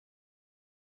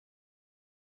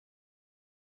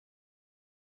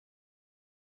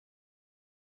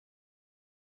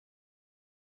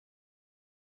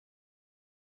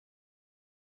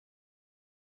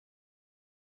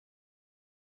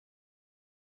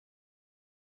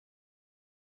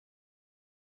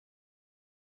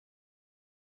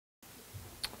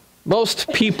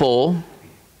Most people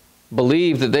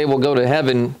believe that they will go to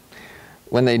heaven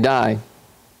when they die.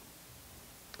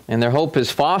 And their hope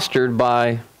is fostered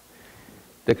by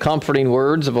the comforting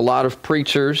words of a lot of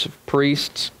preachers, of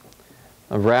priests,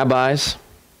 of rabbis.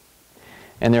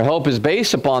 And their hope is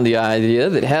based upon the idea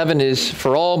that heaven is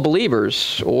for all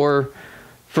believers, or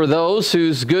for those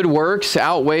whose good works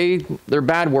outweigh their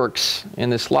bad works in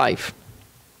this life.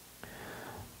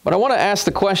 But I want to ask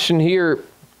the question here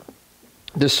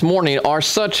this morning, are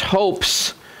such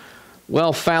hopes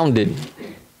well-founded?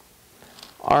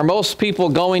 Are most people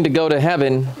going to go to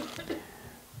heaven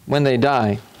when they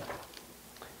die?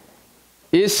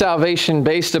 Is salvation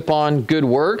based upon good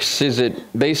works? Is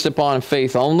it based upon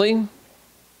faith only?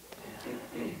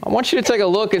 I want you to take a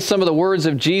look at some of the words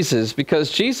of Jesus,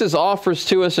 because Jesus offers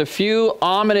to us a few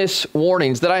ominous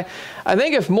warnings that I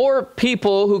think if more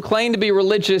people who claim to be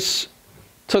religious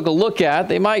took a look at,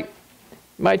 they might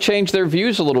change their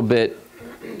views a little bit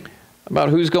about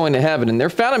who's going to heaven. And they're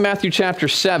found in Matthew chapter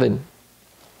 7.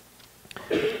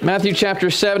 Matthew chapter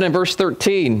 7 and verse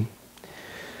 13.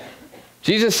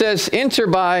 Jesus says, "Enter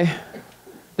by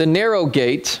the narrow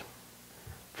gate,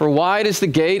 for wide is the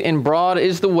gate and broad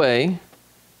is the way."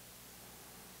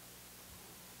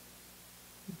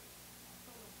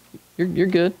 You're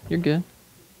good. You're good.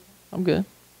 I'm good.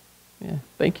 Yeah,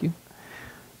 thank you.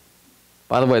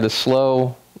 By the way, the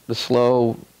slow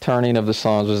turning of the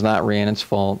songs was not Rhiannon's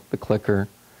fault. The clicker.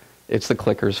 It's the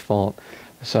clicker's fault.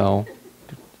 So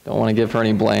don't want to give her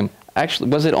any blame. Actually,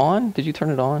 was it on? Did you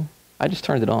turn it on? I just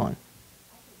turned it on.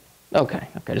 Okay.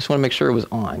 I just want to make sure it was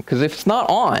on. Because if it's not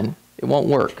on, it won't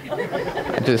work.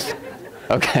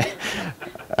 Okay.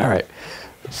 All right.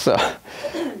 So,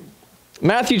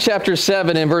 Matthew chapter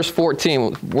 7 and verse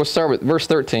 14. We'll start with verse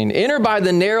 13. "Enter by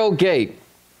the narrow gate,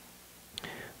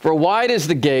 for wide is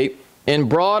the gate, and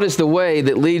broad is the way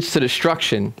that leads to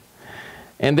destruction,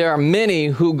 and there are many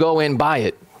who go in by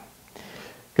it.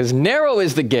 Because narrow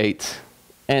is the gate,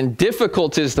 and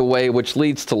difficult is the way which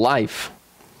leads to life,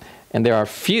 and there are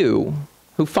few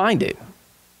who find it."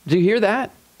 Do you hear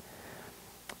that?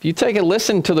 If you take a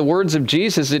listen to the words of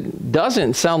Jesus, it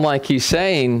doesn't sound like he's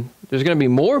saying there's going to be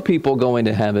more people going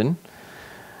to heaven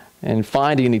and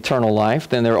finding eternal life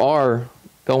than there are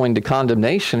going to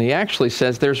condemnation. He actually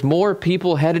says there's more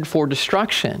people headed for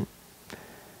destruction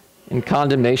and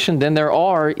condemnation than there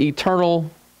are eternal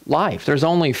life. There's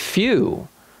only few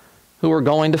who are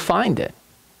going to find it.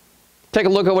 Take a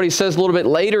look at what he says a little bit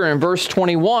later in verse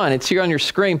 21. It's here on your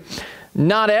screen.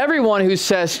 "Not everyone who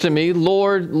says to me,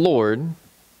 'Lord, Lord,'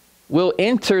 will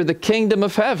enter the kingdom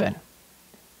of heaven,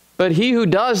 but he who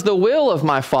does the will of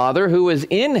my Father who is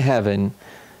in heaven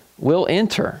will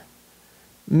enter.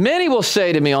 Many will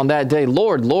say to me on that day,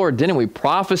 'Lord, Lord, didn't we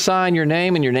prophesy in your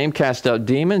name, and your name cast out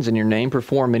demons, and your name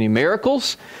perform many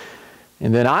miracles?'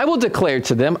 And then I will declare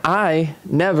to them, 'I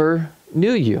never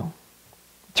knew you.'"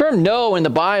 The term "know" in the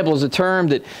Bible is a term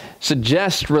that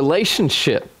suggests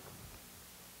relationship.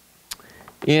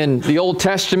 In the Old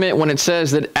Testament, when it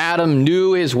says that Adam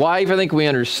knew his wife, I think we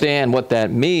understand what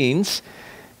that means.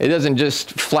 It doesn't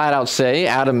just flat out say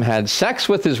Adam had sex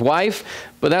with his wife,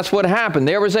 but that's what happened.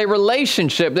 There was a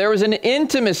relationship. There was an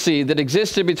intimacy that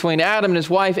existed between Adam and his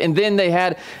wife, and then they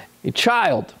had a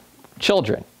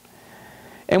children.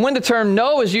 And when the term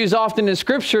 "know" is used often in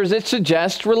scriptures, it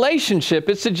suggests relationship.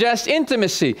 It suggests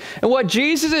intimacy. And what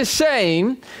Jesus is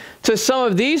saying to some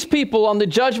of these people on the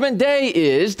judgment day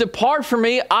is, "Depart from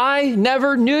me, I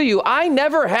never knew you." I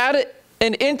never had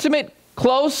an intimate,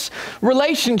 close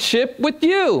relationship with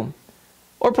you.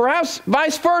 Or perhaps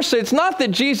vice versa. It's not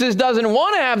that Jesus doesn't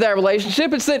want to have that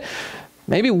relationship. It's that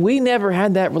maybe we never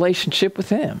had that relationship with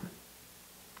him.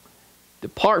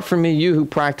 "Depart from me, you who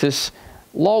practice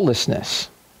lawlessness."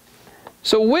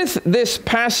 So with this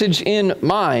passage in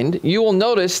mind, you will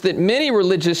notice that many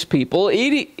religious people,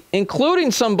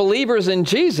 including some believers in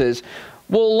Jesus,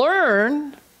 will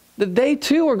learn that they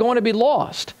too are going to be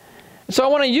lost. So I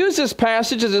want to use this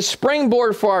passage as a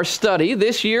springboard for our study.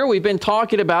 This year we've been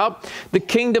talking about the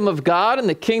kingdom of God and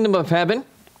the kingdom of heaven.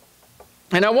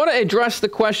 And I want to address the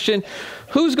question,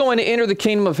 who's going to enter the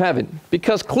kingdom of heaven?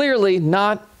 Because clearly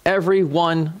not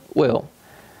everyone will.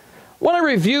 I want to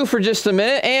review for just a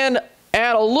minute and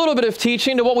add a little bit of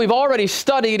teaching to what we've already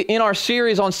studied in our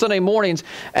series on Sunday mornings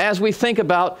as we think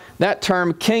about that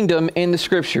term kingdom in the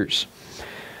scriptures.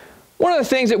 One of the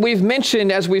things that we've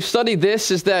mentioned as we've studied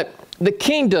this is that the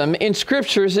kingdom in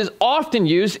scriptures is often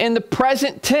used in the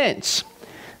present tense.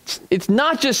 It's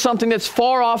not just something that's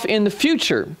far off in the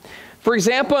future. For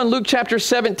example, in Luke chapter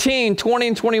 17, 20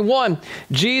 and 21,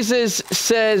 Jesus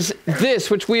says this,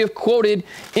 which we have quoted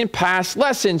in past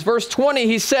lessons. Verse 20,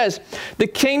 he says, "The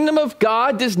kingdom of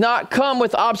God does not come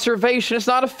with observation." It's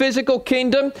not a physical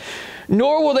kingdom,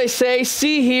 nor will they say,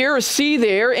 "See here," or "See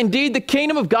there." Indeed, the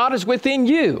kingdom of God is within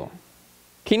you.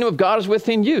 Kingdom of God is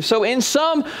within you. So in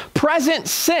some present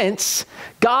sense,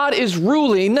 God is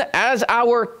ruling as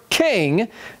our king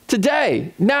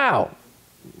today, now,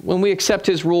 when we accept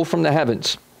his rule from the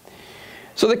heavens.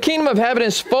 So the kingdom of heaven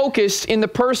is focused in the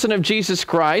person of Jesus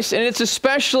Christ, and it's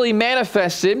especially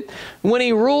manifested when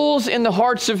he rules in the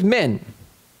hearts of men.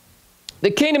 The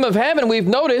kingdom of heaven, we've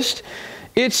noticed,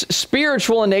 it's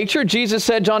spiritual in nature. Jesus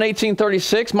said, John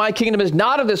 18:36, "My kingdom is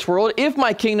not of this world. If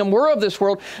my kingdom were of this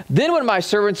world, then would my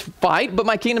servants fight, but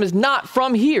my kingdom is not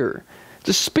from here." It's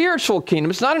a spiritual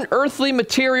kingdom. It's not an earthly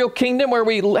material kingdom where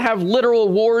we have literal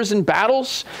wars and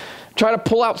battles, try to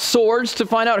pull out swords to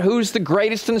find out who's the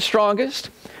greatest and the strongest.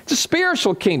 It's a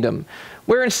spiritual kingdom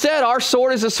where instead our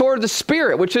sword is the sword of the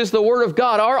Spirit, which is the Word of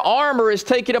God. Our armor is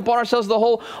taking upon ourselves the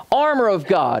whole armor of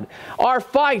God. Our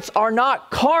fights are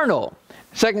not carnal.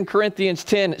 2 Corinthians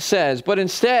 10 says, but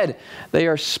instead they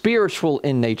are spiritual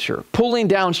in nature, pulling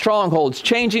down strongholds,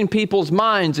 changing people's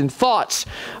minds and thoughts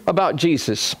about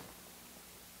Jesus.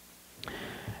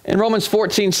 In Romans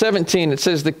 14:17, it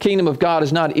says, "The kingdom of God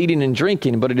is not eating and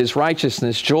drinking, but it is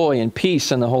righteousness, joy, and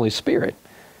peace in the Holy Spirit."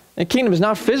 The kingdom is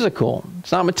not physical.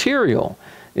 It's not material.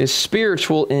 It is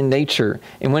spiritual in nature.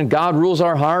 And when God rules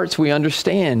our hearts, we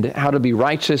understand how to be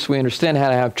righteous. We understand how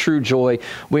to have true joy.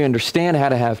 We understand how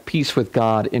to have peace with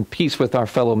God and peace with our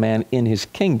fellow man in his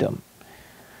kingdom.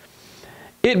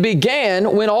 It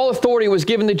began when all authority was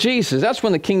given to Jesus. That's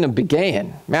when the kingdom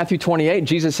began. Matthew 28,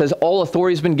 Jesus says, "All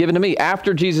authority has been given to me."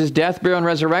 After Jesus' death, burial, and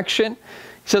resurrection,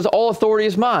 he says, "All authority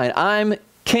is mine." I'm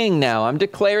king now. I'm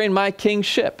declaring my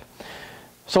kingship.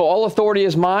 So all authority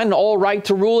is mine, and all right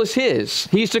to rule is his.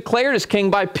 He's declared as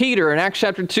king by Peter in Acts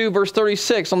chapter 2, verse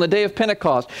 36, on the day of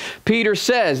Pentecost. Peter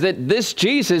says that this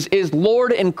Jesus is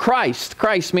Lord and Christ.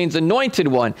 Christ means anointed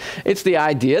one. It's the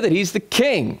idea that he's the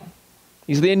king.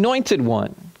 He's the anointed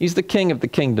one. He's the king of the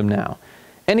kingdom now.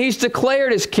 And he's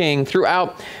declared as king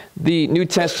throughout the New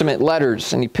Testament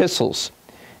letters and epistles.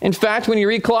 In fact, when you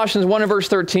read Colossians 1 and verse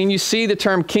 13, you see the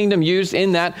term kingdom used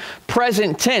in that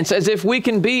present tense, as if we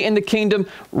can be in the kingdom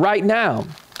right now.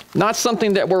 Not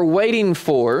something that we're waiting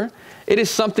for. It is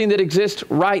something that exists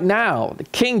right now, the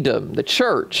kingdom, the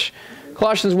church.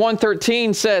 Colossians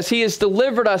 1:13 says, "He has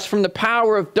delivered us from the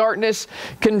power of darkness,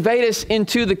 conveyed us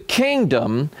into the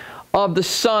kingdom of the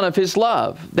Son of his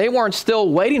love." They weren't still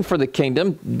waiting for the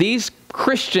kingdom. These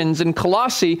Christians in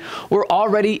Colossae were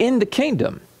already in the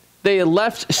kingdom. They had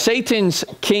left Satan's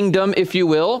kingdom, if you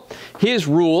will, his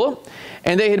rule,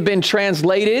 and they had been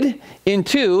translated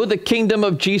into the kingdom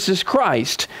of Jesus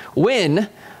Christ when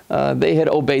they had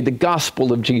obeyed the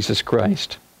gospel of Jesus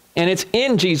Christ. And it's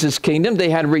in Jesus' kingdom they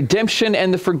had redemption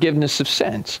and the forgiveness of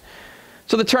sins.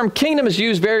 So the term kingdom is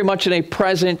used very much in a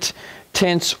present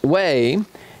tense way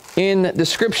in the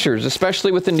scriptures,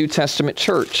 especially with the New Testament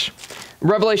church.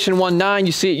 Revelation 1:9,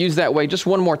 you see it used that way. Just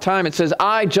one more time. It says,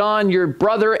 "I, John, your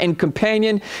brother and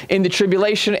companion in the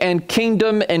tribulation and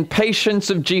kingdom and patience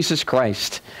of Jesus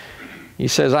Christ." He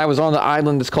says, "I was on the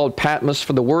island that's called Patmos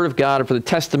for the word of God and for the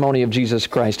testimony of Jesus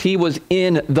Christ." He was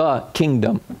in the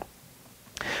kingdom.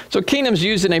 So kingdom's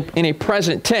used in a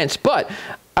present tense. But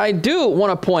I do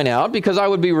want to point out, because I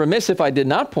would be remiss if I did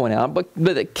not point out, but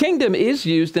the kingdom is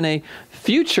used in a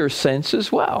future sense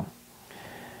as well.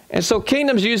 And so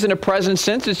kingdom's used in a present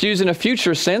sense, it's used in a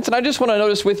future sense, and I just want to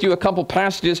notice with you a couple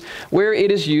passages where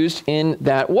it is used in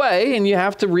that way, and you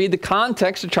have to read the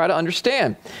context to try to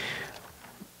understand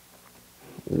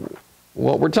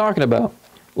what we're talking about.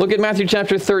 Look at Matthew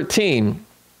chapter 13.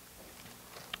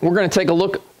 We're going to take a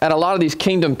look at a lot of these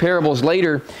kingdom parables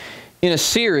later in a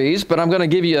series, but I'm going to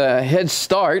give you a head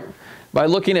start by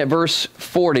looking at verse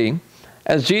 40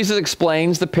 as Jesus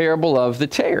explains the parable of the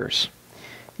tares.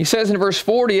 He says in verse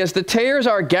 40, "As the tares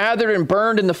are gathered and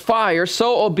burned in the fire,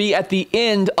 so it will be at the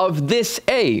end of this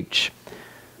age."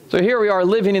 So here we are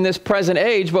living in this present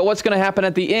age, but what's going to happen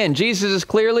at the end? Jesus is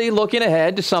clearly looking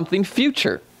ahead to something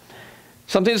future.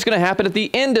 Something that's going to happen at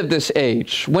the end of this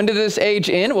age. When did this age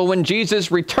end? Well, when Jesus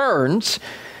returns,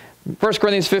 1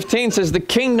 Corinthians 15 says, "The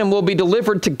kingdom will be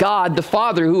delivered to God the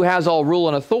Father, who has all rule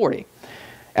and authority."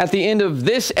 At the end of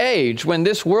this age, when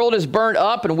this world is burnt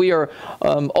up and we are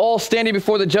all standing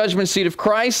before the judgment seat of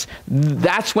Christ,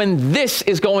 that's when this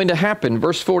is going to happen.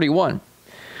 Verse 41.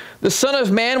 "The Son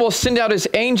of Man will send out his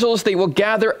angels. They will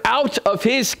gather out of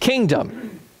his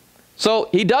kingdom." So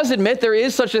he does admit there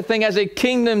is such a thing as a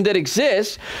kingdom that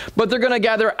exists, but they're going to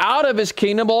gather out of his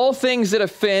kingdom all things that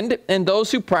offend and those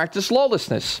who practice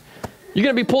lawlessness. You're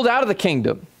going to be pulled out of the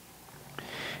kingdom.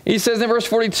 He says in verse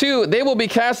 42, they will be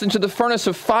cast into the furnace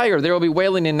of fire. There will be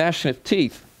wailing and gnashing of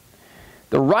teeth.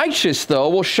 The righteous, though,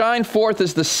 will shine forth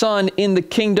as the sun in the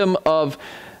kingdom of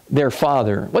their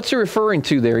Father. What's he referring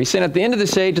to there? He's saying at the end of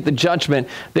this age, at the judgment,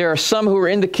 there are some who are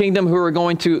in the kingdom who are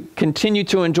going to continue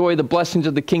to enjoy the blessings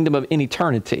of the kingdom in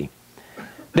eternity.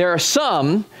 There are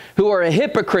some who are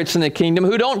hypocrites in the kingdom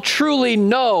who don't truly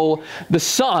know the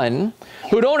Son,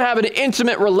 who don't have an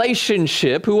intimate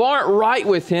relationship, who aren't right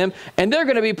with him, and they're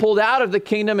going to be pulled out of the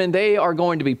kingdom and they are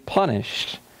going to be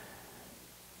punished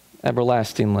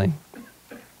everlastingly.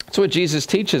 That's what Jesus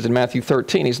teaches in Matthew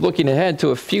 13. He's looking ahead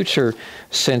to a future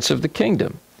sense of the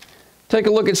kingdom. Take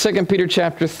a look at 2 Peter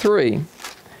chapter 3.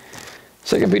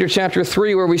 2 Peter chapter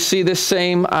 3, where we see this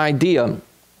same idea.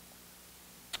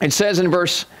 It says in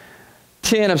verse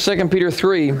 10 of 2 Peter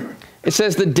 3, it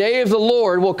says, the day of the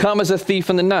Lord will come as a thief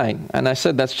in the night. And I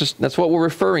said that's what we're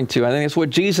referring to. I think that's what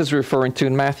Jesus is referring to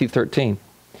in Matthew 13.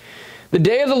 The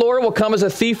day of the Lord will come as a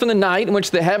thief in the night, in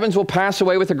which the heavens will pass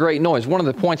away with a great noise. One of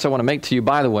the points I want to make to you,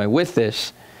 by the way, with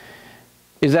this,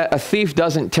 is that a thief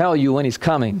doesn't tell you when he's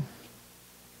coming.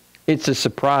 It's a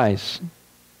surprise.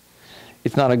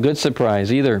 It's not a good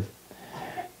surprise either.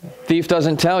 Thief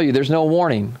doesn't tell you. There's no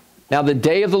warning. Now, the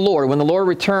day of the Lord, when the Lord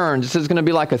returns, this is going to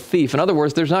be like a thief. In other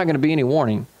words, there's not going to be any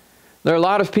warning. There are a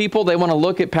lot of people, they want to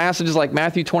look at passages like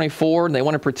Matthew 24, and they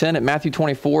want to pretend that Matthew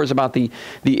 24 is about the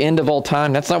end of all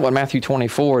time. That's not what Matthew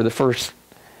 24, the first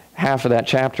half of that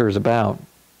chapter, is about.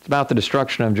 It's about the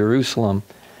destruction of Jerusalem.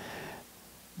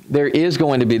 There was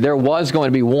going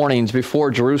to be warnings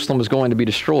before Jerusalem was going to be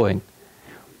destroyed.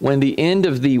 When the end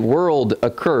of the world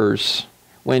occurs,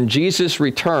 when Jesus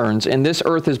returns and this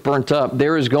earth is burnt up,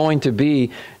 there is going to be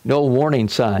no warning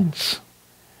signs.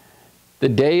 The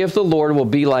day of the Lord will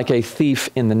be like a thief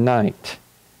in the night.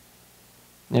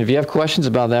 And if you have questions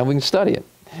about that, we can study it.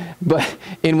 But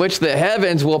in which the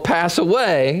heavens will pass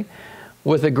away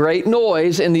with a great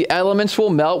noise, and the elements will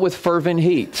melt with fervent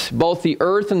heat. Both the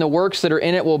earth and the works that are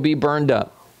in it will be burned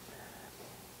up.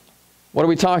 What are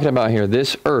we talking about here?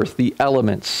 This earth, the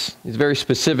elements. It's very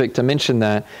specific to mention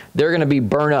that. They're going to be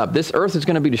burned up. This earth is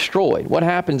going to be destroyed. What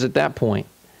happens at that point?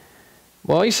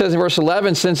 Well, he says in verse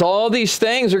 11, since all these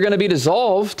things are going to be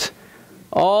dissolved,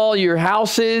 all your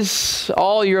houses,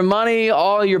 all your money,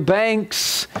 all your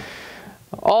banks,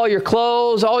 all your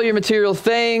clothes, all your material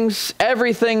things,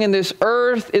 everything in this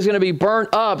earth is going to be burnt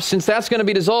up. Since that's going to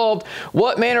be dissolved,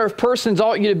 what manner of persons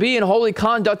ought you to be in holy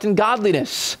conduct and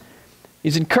godliness?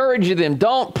 He's encouraging them,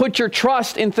 don't put your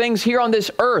trust in things here on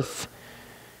this earth.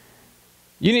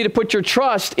 You need to put your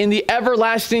trust in the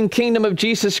everlasting kingdom of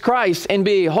Jesus Christ and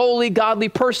be a holy, godly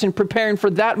person preparing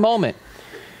for that moment.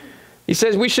 He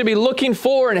says we should be looking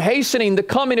for and hastening the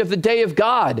coming of the day of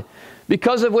God,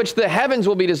 because of which the heavens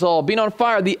will be dissolved, being on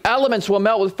fire. The elements will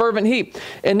melt with fervent heat.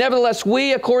 And nevertheless,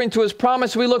 we, according to his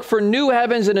promise, we look for new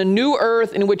heavens and a new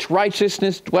earth in which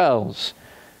righteousness dwells.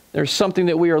 There's something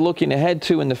that we are looking ahead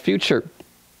to in the future.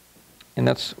 And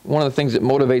that's one of the things that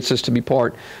motivates us to be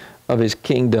part of his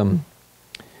kingdom.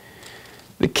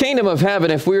 The kingdom of heaven,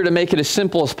 if we were to make it as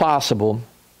simple as possible,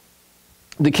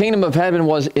 the kingdom of heaven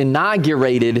was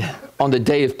inaugurated on the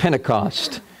day of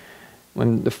Pentecost,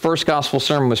 when the first gospel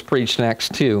sermon was preached in Acts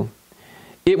 2.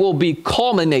 It will be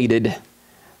culminated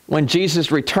when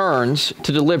Jesus returns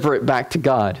to deliver it back to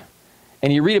God.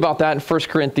 And you read about that in 1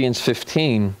 Corinthians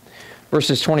 15,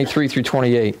 verses 23 through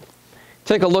 28.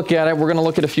 Take a look at it. We're going to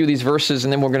look at a few of these verses,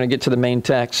 and then we're going to get to the main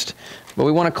text. But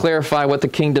we want to clarify what the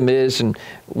kingdom is and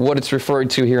what it's referring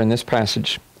to here in this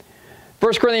passage.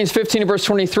 1 Corinthians 15 verse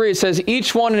 23, it says,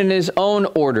 each one in his own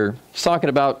order. He's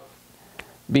talking about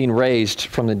being raised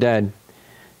from the dead.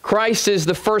 Christ is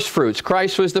the first fruits.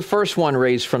 Christ was the first one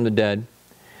raised from the dead.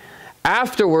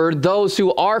 Afterward, those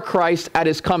who are Christ at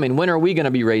his coming. When are we going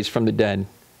to be raised from the dead?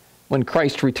 When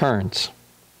Christ returns.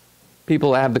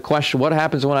 People have the question, what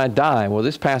happens when I die? Well,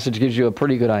 this passage gives you a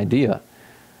pretty good idea.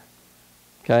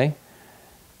 Okay?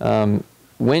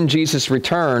 When Jesus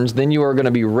returns, then you are going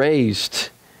to be raised.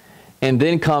 And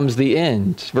then comes the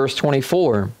end. Verse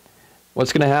 24.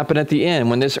 What's going to happen at the end?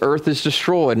 When this earth is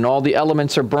destroyed and all the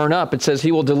elements are burned up, it says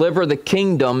he will deliver the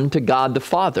kingdom to God the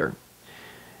Father.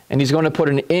 And he's going to put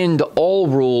an end to all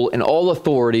rule and all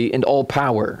authority and all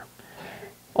power.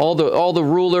 All the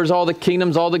rulers, all the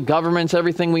kingdoms, all the governments,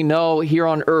 everything we know here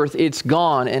on earth, it's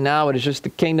gone. And now it is just the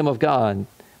kingdom of God.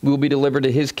 We will be delivered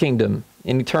to his kingdom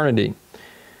in eternity.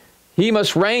 He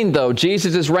must reign, though.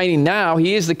 Jesus is reigning now.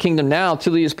 He is the kingdom now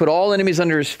till he has put all enemies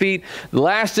under his feet. The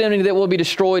last enemy that will be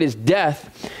destroyed is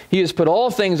death. He has put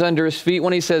all things under his feet.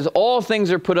 When he says all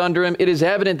things are put under him, it is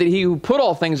evident that he who put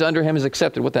all things under him is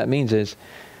accepted. What that means is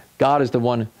God is the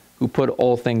one who put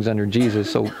all things under Jesus.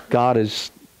 So God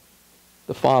is,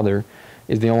 the Father,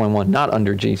 is the only one not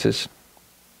under Jesus.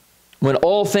 When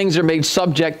all things are made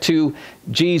subject to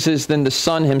Jesus, then the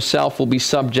Son himself will be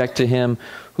subject to him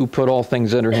who put all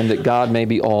things under him, that God may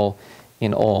be all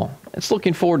in all. It's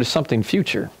looking forward to something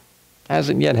future.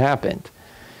 Hasn't yet happened.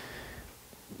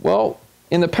 Well,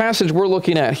 in the passage we're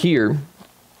looking at here,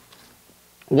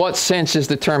 what sense is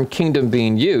the term kingdom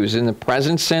being used? In the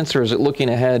present sense, or is it looking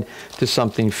ahead to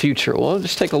something future? Well,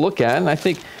 just take a look at it, and I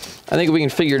think we can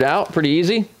figure it out pretty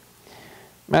easy.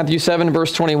 Matthew 7,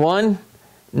 verse 21.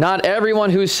 Not everyone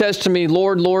who says to me,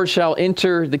 Lord, Lord, shall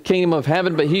enter the kingdom of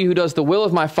heaven, but he who does the will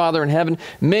of my Father in heaven.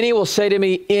 Many will say to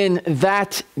me in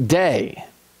that day.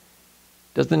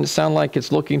 Doesn't it sound like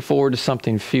it's looking forward to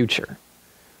something future?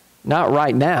 Not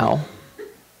right now.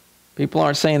 People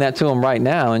aren't saying that to him right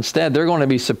now. Instead, they're going to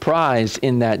be surprised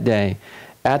in that day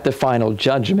at the final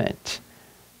judgment.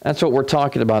 That's what we're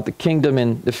talking about, the kingdom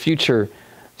in the future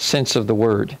sense of the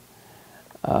word.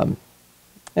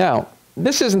 Now,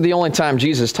 this isn't the only time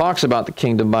Jesus talks about the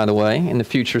kingdom, by the way, in the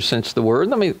future sense of the word.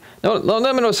 Let me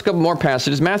notice a couple more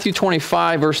passages. Matthew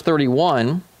 25, verse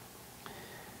 31.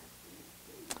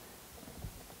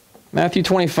 Matthew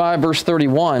 25, verse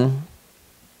 31.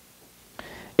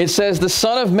 It says, the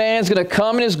Son of Man is going to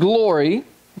come in his glory,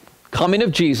 coming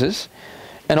of Jesus,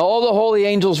 and all the holy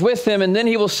angels with him, and then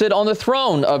he will sit on the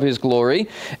throne of his glory,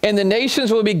 and the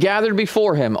nations will be gathered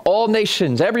before him. All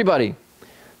nations, everybody.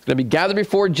 Going to be gathered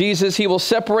before Jesus. He will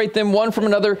separate them one from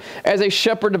another as a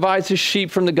shepherd divides his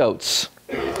sheep from the goats.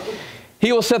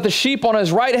 He will set the sheep on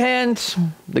his right hand,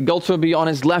 the goats will be on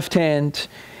his left hand,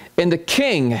 and the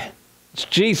king, it's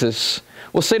Jesus,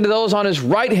 will say to those on his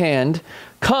right hand,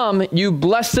 come, you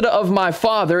blessed of my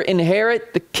Father,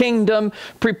 inherit the kingdom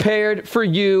prepared for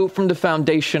you from the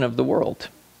foundation of the world.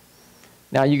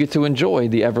 Now you get to enjoy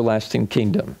the everlasting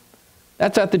kingdom.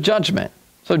 That's at the judgment.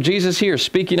 So Jesus here,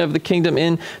 speaking of the kingdom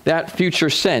in that future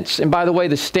sense. And by the way,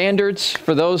 the standards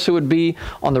for those who would be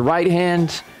on the right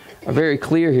hand are very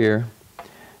clear here.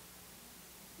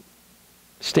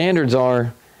 Standards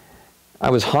are, I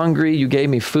was hungry, you gave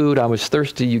me food. I was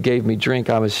thirsty, you gave me drink.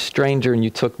 I was a stranger, and you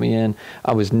took me in.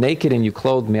 I was naked, and you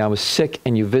clothed me. I was sick,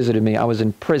 and you visited me. I was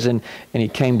in prison, and he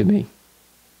came to me.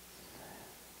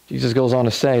 Jesus goes on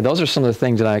to say, those are some of the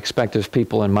things that I expect of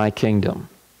people in my kingdom.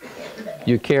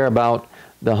 You care about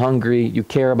the hungry, you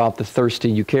care about the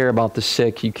thirsty, you care about the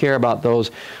sick, you care about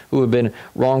those who have been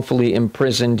wrongfully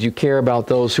imprisoned, you care about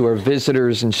those who are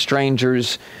visitors and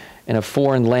strangers in a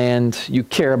foreign land, you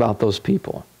care about those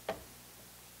people.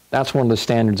 That's one of the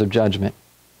standards of judgment.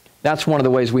 That's one of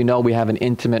the ways we know we have an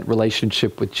intimate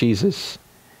relationship with Jesus.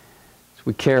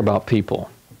 We care about people.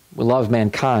 We love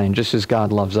mankind just as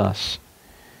God loves us.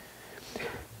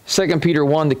 2 Peter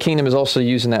 1, the kingdom is also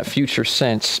used in that future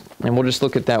sense. And we'll just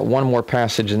look at that one more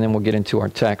passage and then we'll get into our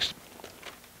text.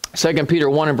 2 Peter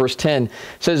 1 and verse 10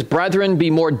 says, brethren, be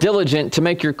more diligent to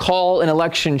make your call and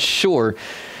election sure.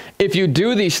 If you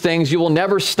do these things, you will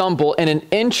never stumble, and an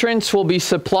entrance will be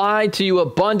supplied to you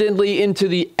abundantly into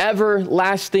the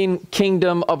everlasting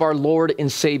kingdom of our Lord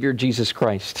and Savior Jesus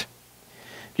Christ.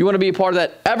 If you want to be a part of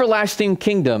that everlasting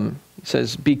kingdom, it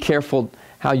says, be careful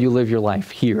how you live your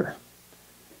life here.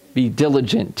 Be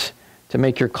diligent to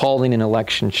make your calling and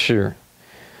election sure.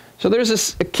 So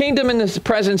there's a kingdom in the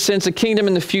present sense, a kingdom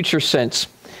in the future sense.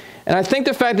 And I think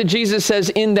the fact that Jesus says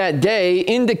in that day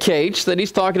indicates that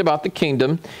he's talking about the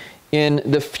kingdom in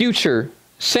the future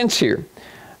sense here.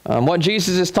 What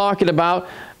Jesus is talking about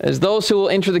is those who will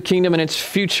enter the kingdom in its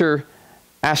future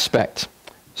aspect.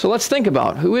 So let's think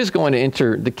about who is going to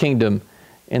enter the kingdom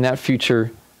in that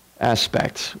future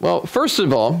aspect. Well, first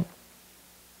of all,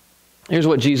 here's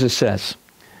what Jesus says,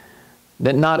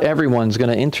 that not everyone's going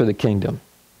to enter the kingdom.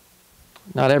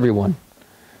 Not everyone.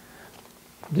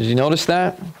 Did you notice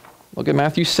that? Look at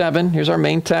Matthew 7. Here's our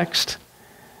main text.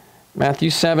 Matthew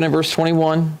 7 and verse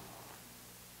 21.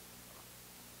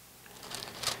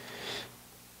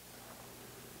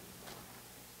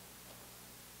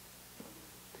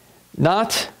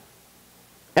 Not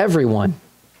everyone.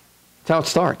 That's how it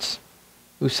starts.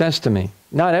 Who says to me?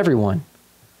 Not everyone.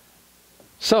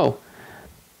 So,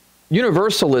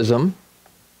 universalism,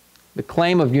 the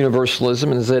claim of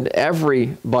universalism is that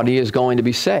everybody is going to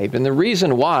be saved. And the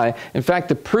reason why, in fact,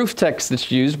 the proof text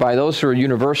that's used by those who are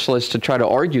universalists to try to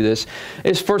argue this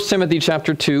is 1 Timothy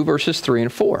chapter 2, verses 3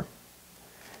 and 4.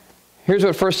 Here's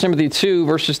what 1 Timothy 2,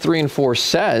 verses 3 and 4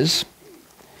 says.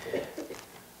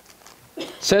 It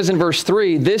says in verse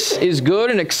 3, "This is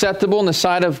good and acceptable in the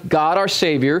sight of God our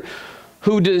Savior,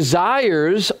 who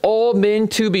desires all men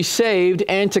to be saved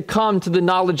and to come to the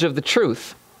knowledge of the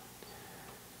truth."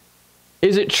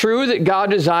 Is it true that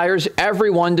God desires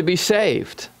everyone to be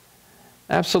saved?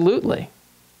 Absolutely.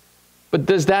 But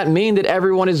does that mean that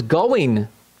everyone is going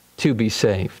to be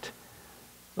saved?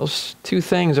 Those two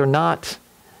things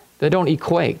they don't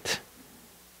equate.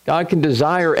 God can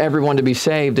desire everyone to be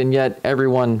saved and yet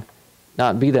everyone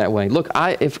not be that way. Look,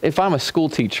 if I'm a school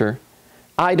teacher,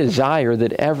 I desire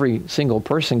that every single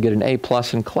person get an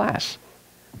A+ in class.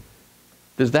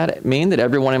 Does that mean that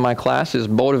everyone in my class is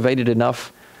motivated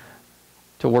enough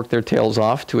to work their tails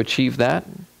off to achieve that?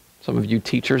 Some of you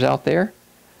teachers out there,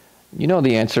 you know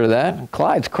the answer to that.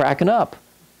 Clyde's cracking up.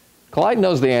 Clyde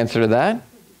knows the answer to that.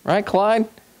 Right, Clyde?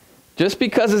 Just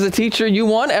because as a teacher you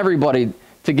want everybody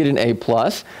to get an A+,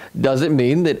 doesn't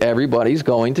mean that everybody's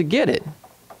going to get it.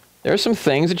 There are some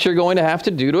things that you're going to have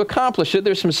to do to accomplish it.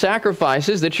 There's some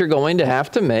sacrifices that you're going to have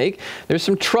to make. There's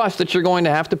some trust that you're going to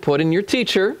have to put in your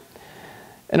teacher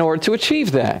in order to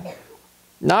achieve that.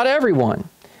 Not everyone.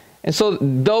 And so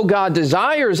though God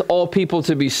desires all people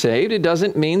to be saved, it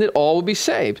doesn't mean that all will be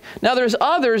saved. Now there's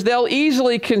others, they'll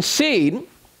easily concede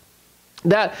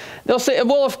that they'll say,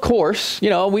 well, of course,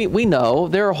 we know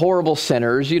there are horrible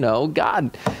sinners.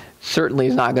 God certainly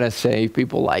is not going to save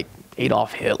people like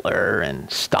Adolf Hitler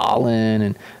and Stalin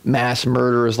and mass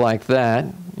murderers like that,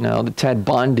 the Ted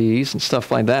Bundys and stuff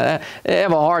like that. They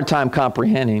have a hard time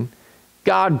comprehending.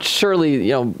 God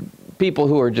surely, people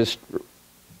who are just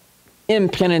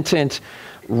impenitent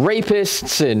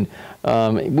rapists, and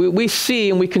we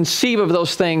see and we conceive of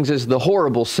those things as the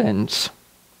horrible sins.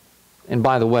 And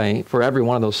by the way, for every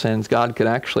one of those sins, God could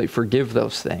actually forgive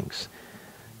those things.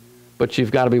 But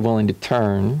you've got to be willing to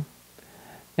turn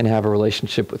and have a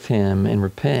relationship with Him and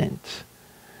repent.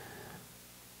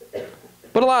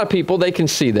 But a lot of people, they can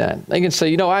see that. They can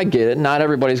say, I get it. Not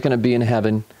everybody's going to be in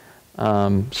heaven.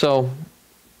 So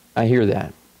I hear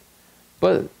that.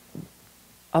 But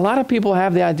a lot of people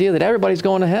have the idea that everybody's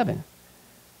going to heaven.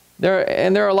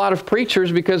 There are a lot of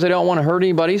preachers, because they don't want to hurt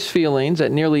anybody's feelings,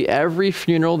 at nearly every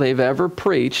funeral they've ever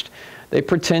preached, they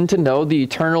pretend to know the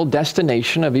eternal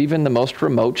destination of even the most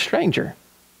remote stranger.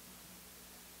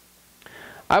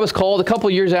 I was called a couple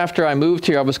years after I moved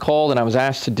here. I was called and I was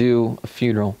asked to do a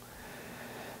funeral.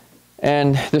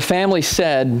 And the family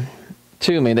said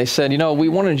to me, they said, we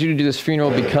wanted you to do this funeral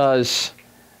because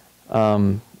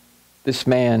this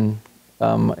man,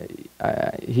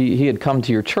 he had come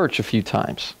to your church a few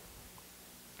times.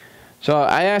 So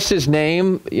I asked his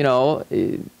name.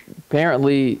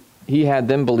 Apparently he had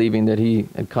them believing that he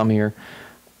had come here.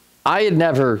 I had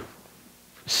never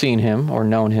seen him or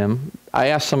known him. I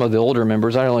asked some of the older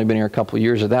members. I'd only been here a couple of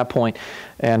years at that point.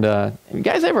 And, you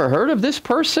guys ever heard of this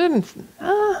person?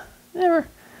 Never.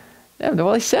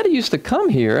 Well, he said he used to come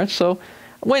here. So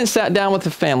I went and sat down with the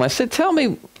family. I said, tell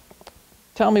me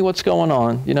what's going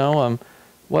on. He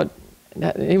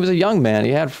was a young man. He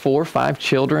had 4 or 5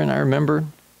 children, I remember.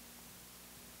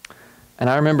 And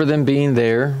I remember them being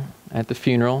there at the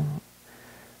funeral.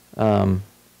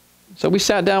 So we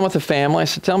sat down with the family. I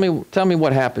said, tell me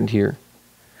what happened here.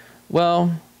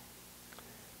 Well,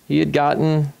 he had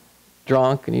gotten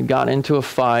drunk and he'd gotten into a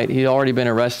fight. He'd already been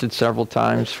arrested several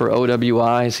times for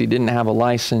OWIs. He didn't have a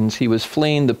license. He was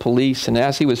fleeing the police. And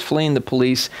as he was fleeing the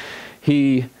police,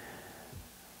 he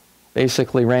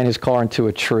basically ran his car into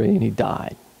a tree and he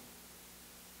died.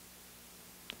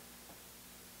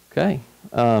 Okay.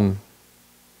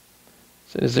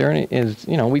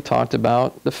 So we talked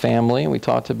about the family and we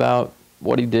talked about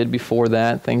what he did before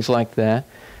that, things like that.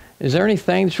 Is there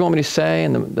anything that you want me to say?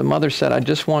 And the mother said, I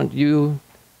just want you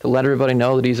to let everybody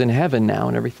know that he's in heaven now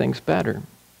and everything's better.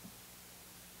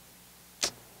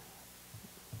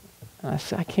 And I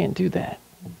said, I can't do that.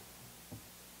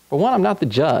 For one, I'm not the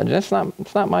judge. It's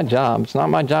not my job. It's not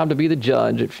my job to be the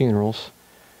judge at funerals.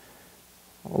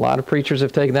 A lot of preachers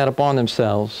have taken that upon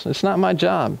themselves. It's not my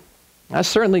job. I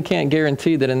certainly can't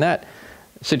guarantee that in that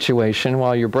situation,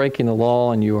 while you're breaking the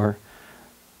law and you are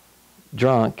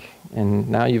drunk, and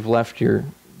now you've left your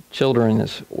children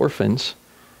as orphans,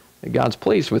 that God's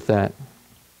pleased with that.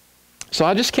 So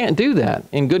I just can't do that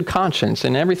in good conscience.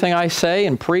 And everything I say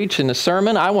and preach in the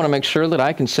sermon, I want to make sure that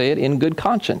I can say it in good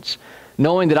conscience,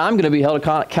 knowing that I'm going to be held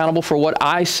accountable for what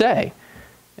I say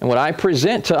and what I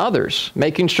present to others,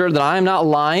 making sure that I'm not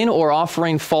lying or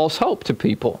offering false hope to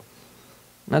people.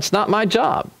 That's not my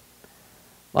job.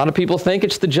 A lot of people think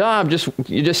it's the job.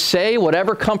 You just say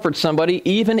whatever comforts somebody,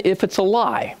 even if it's a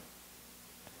lie.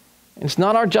 It's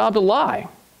not our job to lie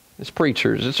as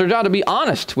preachers. It's our job to be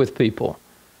honest with people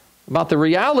about the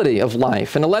reality of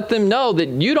life and to let them know that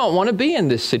you don't want to be in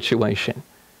this situation.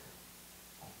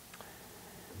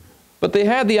 But they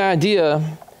had the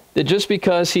idea that just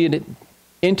because he had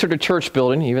entered a church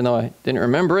building, even though I didn't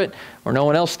remember it or no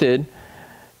one else did,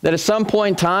 that at some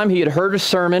point in time he had heard a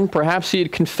sermon, perhaps he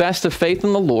had confessed a faith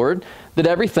in the Lord, that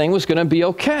everything was going to be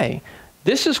okay.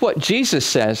 This is what Jesus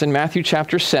says in Matthew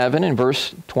chapter 7 and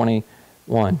verse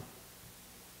 21.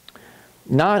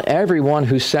 Not everyone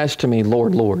who says to me,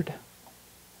 Lord, Lord.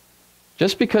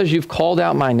 Just because you've called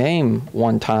out my name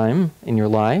one time in your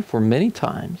life or many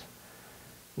times,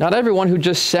 not everyone who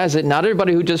just says it, not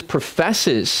everybody who just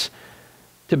professes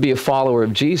to be a follower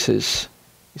of Jesus.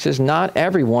 He says, not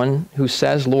everyone who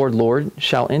says, Lord, Lord,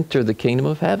 shall enter the kingdom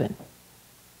of heaven.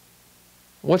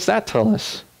 What's that tell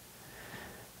us?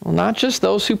 Well, not just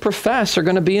those who profess are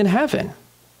going to be in heaven.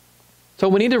 So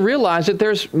we need to realize that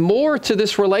there's more to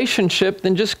this relationship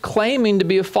than just claiming to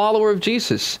be a follower of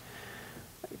Jesus.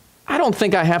 I don't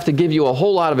think I have to give you a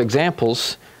whole lot of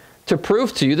examples to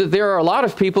prove to you that there are a lot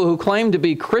of people who claim to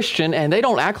be Christian and they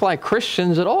don't act like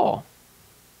Christians at all.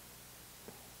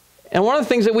 And one of the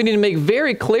things that we need to make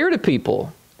very clear to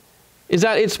people is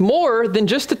that it's more than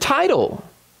just a title.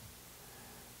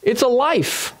 It's a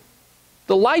life,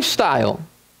 the lifestyle.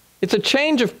 It's a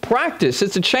change of practice.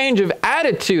 It's a change of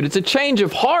attitude. It's a change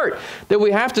of heart that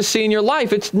we have to see in your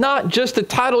life. It's not just a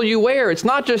title you wear. It's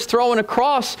not just throwing a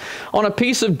cross on a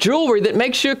piece of jewelry that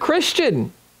makes you a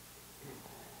Christian.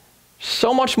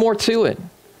 So much more to it.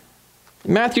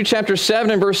 Matthew chapter 7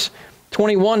 and verse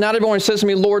 21, not everyone who says to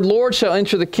me, Lord, Lord, shall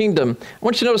enter the kingdom. I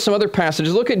want you to notice some other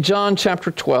passages. Look at John chapter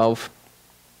 12.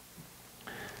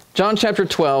 John chapter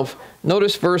 12,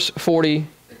 notice verse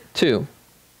 42.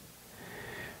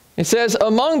 It says,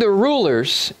 among the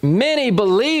rulers, many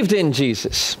believed in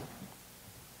Jesus.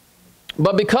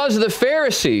 But because of the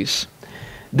Pharisees,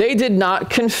 they did not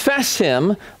confess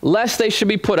him, lest they should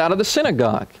be put out of the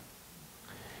synagogue.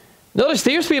 Notice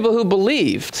here's people who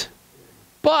believed,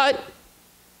 but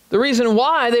the reason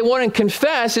why they wouldn't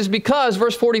confess is because,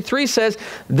 verse 43 says,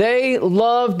 they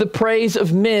loved the praise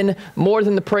of men more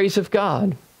than the praise of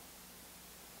God.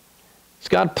 Is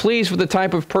God pleased with the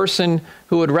type of person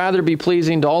who would rather be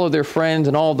pleasing to all of their friends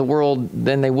and all of the world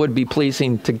than they would be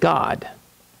pleasing to God?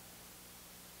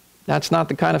 That's not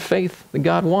the kind of faith that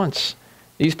God wants.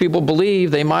 These people believe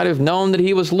they might have known that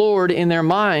he was Lord in their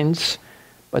minds,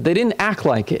 but they didn't act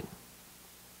like it.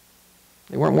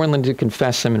 They weren't willing to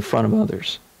confess him in front of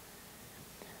others.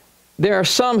 There are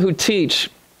some who teach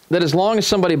that as long as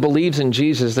somebody believes in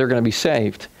Jesus, they're going to be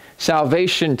saved.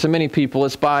 Salvation, to many people,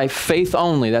 is by faith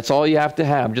only. That's all you have to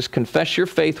have. Just confess your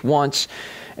faith once,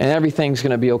 and everything's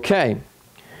going to be okay.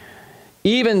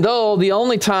 Even though the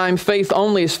only time faith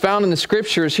only is found in the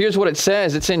Scriptures, here's what it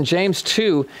says. It's in James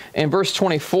 2 and verse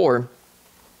 24.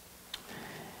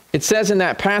 It says in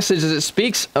that passage, as it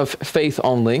speaks of faith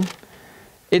only,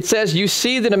 it says, you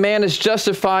see that a man is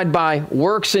justified by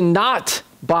works and not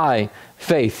by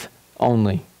faith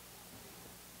only.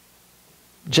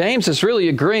 James is really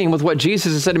agreeing with what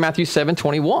Jesus has said in Matthew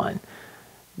 7:21.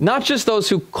 Not just those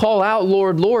who call out,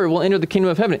 Lord, Lord, will enter the kingdom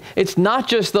of heaven. It's not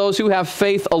just those who have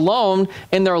faith alone,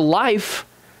 and their life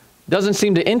doesn't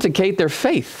seem to indicate their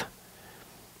faith.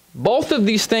 Both of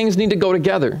these things need to go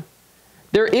together.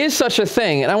 There is such a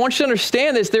thing, and I want you to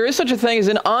understand this, there is such a thing as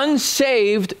an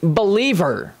unsaved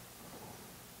believer.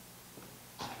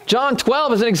 John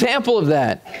 12 is an example of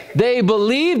that. They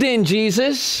believed in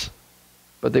Jesus,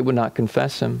 but they would not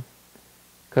confess him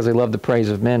because they loved the praise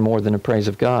of men more than the praise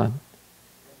of God.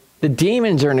 The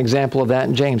demons are an example of that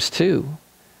in James 2.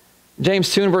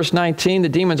 James 2 and verse 19, the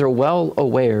demons are well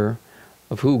aware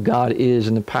of who God is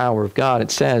and the power of God.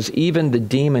 It says, even the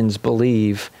demons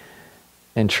believe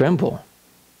and tremble.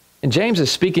 And James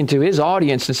is speaking to his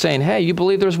audience and saying, hey, you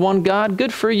believe there's one God?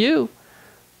 Good for you.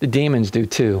 The demons do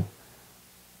too.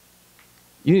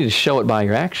 You need to show it by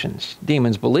your actions.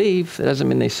 Demons believe. That doesn't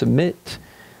mean they submit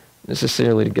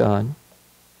necessarily to God.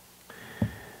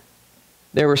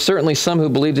 There were certainly some who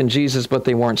believed in Jesus, but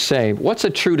they weren't saved. What's a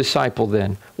true disciple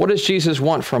then? What does Jesus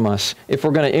want from us if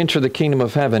we're going to enter the kingdom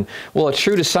of heaven? Well, a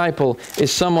true disciple is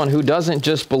someone who doesn't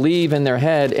just believe in their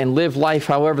head and live life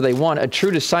however they want. A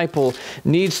true disciple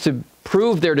needs to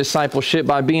prove their discipleship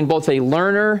by being both a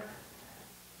learner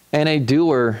and a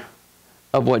doer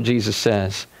of what Jesus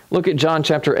says. Look at John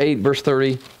chapter 8, verse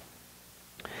 30.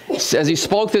 As he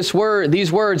spoke these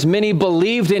words, many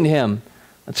believed in him.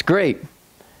 That's great.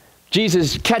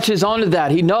 Jesus catches on to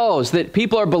that. He knows that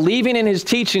people are believing in his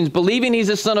teachings, believing he's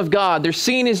the Son of God. They're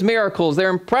seeing his miracles. They're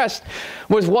impressed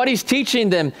with what he's teaching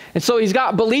them. And so he's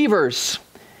got believers.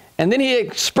 And then he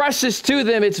expresses to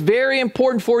them, it's very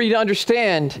important for you to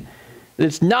understand that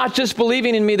it's not just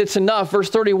believing in me that's enough. Verse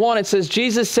 31, it says,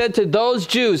 Jesus said to those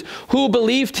Jews who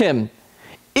believed him,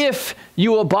 if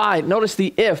you abide. Notice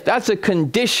the if. That's a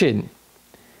condition.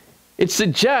 It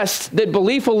suggests that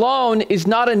belief alone is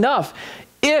not enough.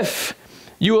 If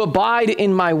you abide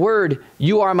in my word,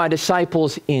 you are my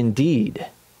disciples indeed.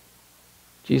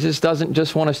 Jesus doesn't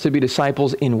just want us to be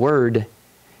disciples in word.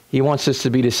 He wants us to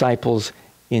be disciples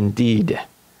indeed. You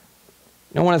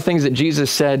know, one of the things that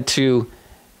Jesus said to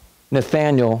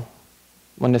Nathanael,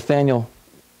 when Nathanael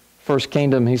first came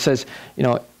to him, he says, you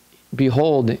know,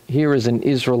 behold, here is an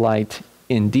Israelite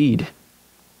indeed.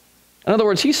 In other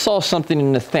words, he saw something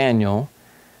in Nathanael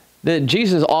that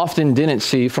Jesus often didn't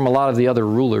see from a lot of the other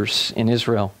rulers in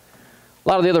Israel. A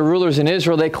lot of the other rulers in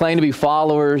Israel, they claim to be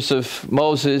followers of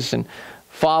Moses and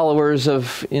followers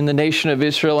in the nation of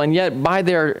Israel, and yet by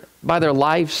their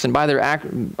lives and by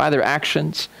their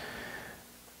actions,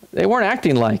 they weren't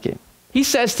acting like it. He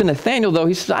says to Nathanael, though,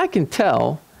 he says, I can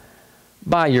tell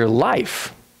by your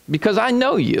life, because I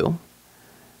know you.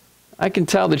 I can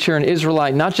tell that you're an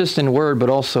Israelite, not just in word, but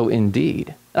also in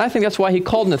deed. And I think that's why he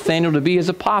called Nathanael to be his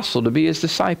apostle, to be his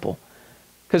disciple.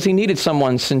 Because he needed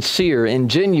someone sincere and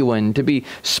genuine to be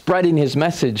spreading his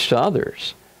message to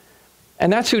others.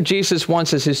 And that's who Jesus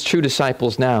wants as his true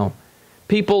disciples now.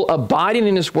 People abiding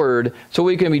in his word so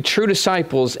we can be true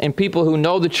disciples, and people who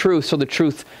know the truth so the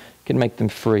truth can make them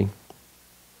free.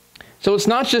 So it's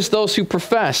not just those who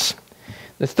profess.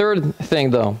 The third thing,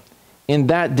 though, in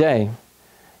that day,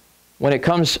 when it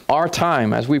comes our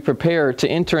time, as we prepare to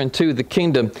enter into the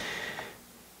kingdom,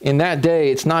 in that day,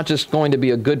 it's not just going to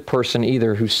be a good person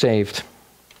either who's saved.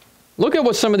 Look at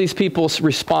what some of these people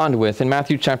respond with in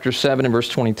Matthew chapter 7 and verse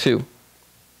 22.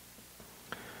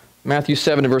 Matthew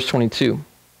 7 and verse 22.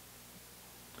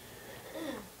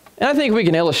 And I think we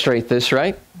can illustrate this,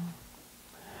 right?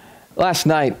 Last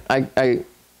night, I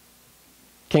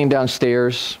came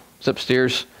downstairs, was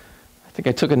upstairs. I think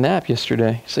I took a nap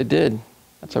yesterday. Yes, I did.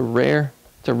 It's a rare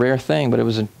thing, but it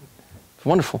was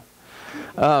wonderful.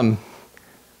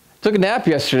 Took a nap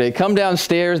yesterday. Come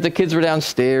downstairs. The kids were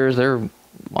downstairs. They're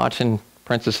watching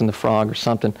Princess and the Frog or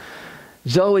something.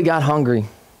 Zoe got hungry.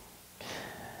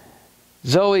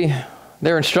 Zoe,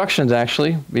 their instructions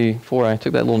actually, before I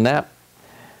took that little nap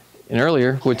and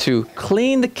earlier, were to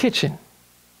clean the kitchen.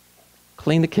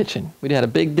 Clean the kitchen. We'd had a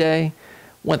big day.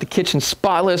 Want the kitchen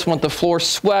spotless, want the floor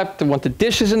swept, want the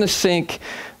dishes in the sink.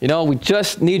 You know, we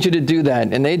just need you to do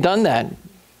that. And they'd done that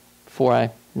before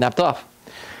I napped off.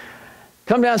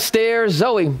 Come downstairs,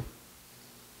 Zoe.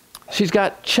 She's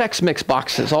got Chex Mix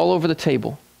boxes all over the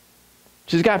table.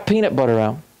 She's got peanut butter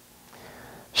out.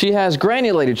 She has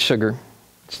granulated sugar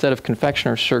instead of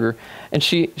confectioner's sugar. And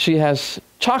she has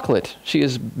chocolate. She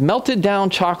has melted down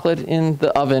chocolate in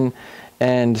the oven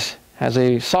and has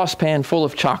a saucepan full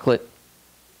of chocolate.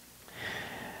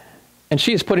 And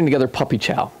she is putting together puppy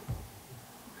chow.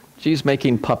 She's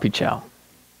making puppy chow.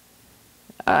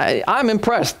 I'm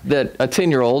impressed that a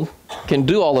 10-year-old can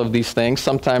do all of these things.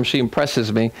 Sometimes she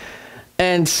impresses me.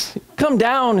 And come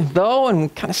down, though,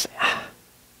 and kind of say,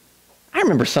 I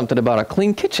remember something about a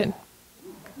clean kitchen.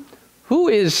 Who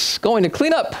is going to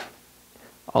clean up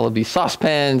all of these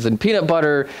saucepans and peanut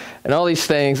butter and all these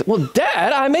things? Well,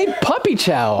 Dad, I made puppy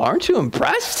chow. Aren't you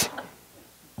impressed?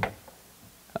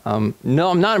 No,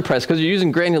 I'm not impressed because you're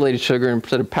using granulated sugar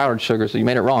instead of powdered sugar, so you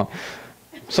made it wrong.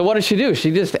 So what did she do?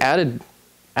 She just added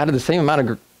the same amount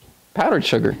of powdered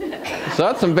sugar. So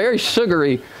that's some very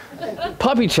sugary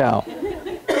puppy chow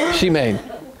she made.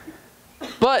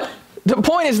 But the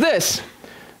point is this.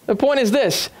 The point is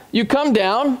this. You come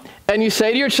down and you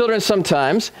say to your children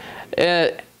sometimes,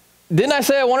 didn't I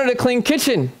say I wanted a clean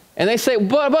kitchen? And they say,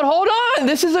 but hold on,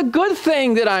 this is a good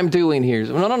thing that I'm doing here.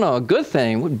 No, a good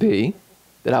thing would be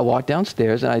that I walk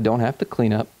downstairs and I don't have to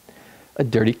clean up a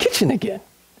dirty kitchen again.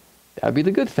 That would be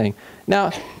the good thing.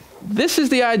 Now, this is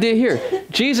the idea here.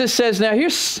 Jesus says, now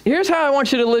here's how I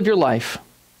want you to live your life.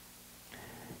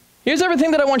 Here's everything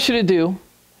that I want you to do.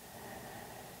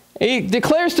 He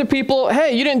declares to people,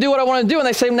 hey, you didn't do what I want to do. And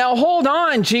they say, now hold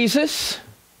on, Jesus.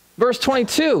 Verse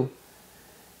 22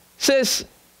 says,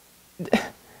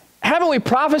 haven't we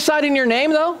prophesied in your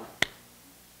name, though?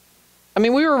 I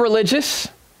mean, we were religious.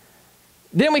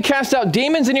 Didn't we cast out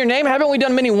demons in your name? Haven't we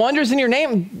done many wonders in your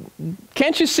name?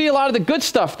 Can't you see a lot of the good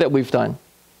stuff that we've done?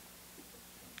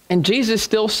 And Jesus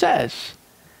still says,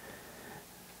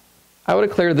 I would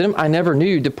declare to them, I never knew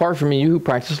you. Depart from me, you who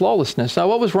practice lawlessness. Now,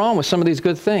 what was wrong with some of these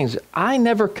good things? I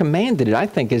never commanded it, I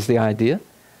think is the idea.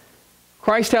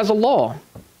 Christ has a law.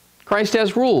 Christ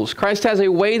has rules. Christ has a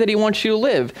way that he wants you to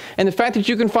live. And the fact that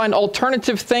you can find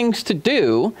alternative things to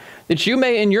do that you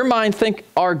may in your mind think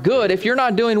are good, if you're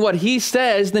not doing what he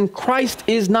says, then Christ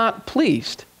is not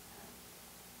pleased.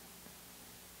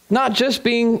 Not just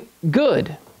being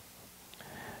good.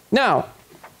 Now,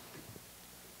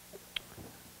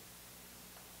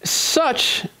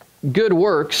 such good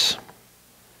works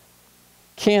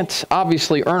can't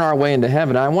obviously earn our way into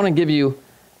heaven. I want to give you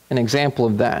an example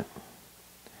of that.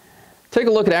 Take a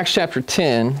look at Acts chapter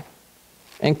 10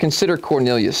 and consider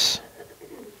Cornelius.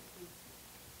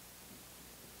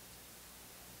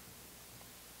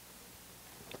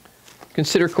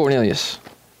 Consider Cornelius.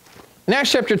 In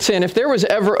Acts chapter 10, if there was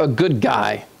ever a good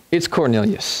guy, it's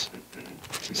Cornelius.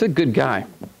 He's a good guy.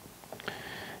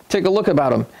 Take a look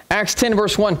about him. Acts 10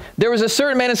 verse 1. There was a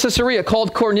certain man in Caesarea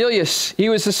called Cornelius. He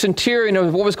was a centurion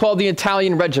of what was called the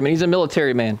Italian regiment. He's a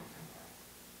military man.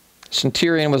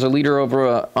 Centurion was a leader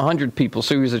over 100 people,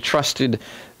 so he was a trusted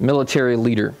military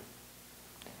leader.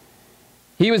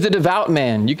 He was a devout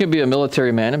man. You can be a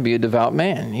military man and be a devout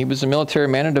man. He was a military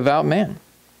man and a devout man.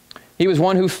 He was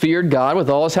one who feared God with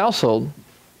all his household.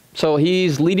 So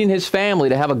he's leading his family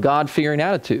to have a God-fearing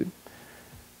attitude.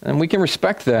 And we can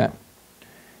respect that.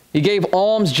 He gave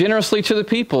alms generously to the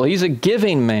people. He's a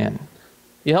giving man.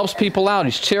 He helps people out.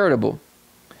 He's charitable.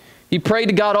 He prayed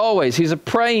to God always. He's a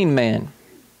praying man.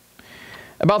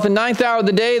 About the 9th hour of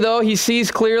the day, though, he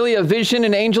sees clearly a vision,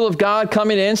 an angel of God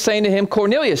coming in, saying to him,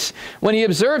 Cornelius. When he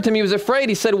observed him, he was afraid.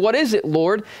 He said, what is it,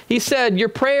 Lord? He said, your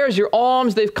prayers, your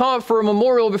alms, they've come up for a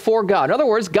memorial before God. In other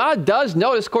words, God does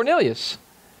notice Cornelius.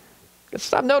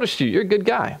 Stop noticing you. You're a good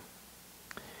guy.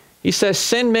 He says,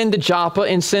 send men to Joppa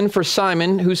and send for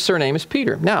Simon, whose surname is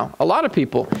Peter. Now, a lot of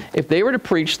people, if they were to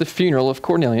preach the funeral of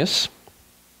Cornelius,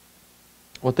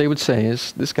 what they would say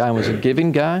is, this guy was a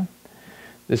giving guy.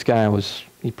 This guy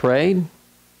he prayed.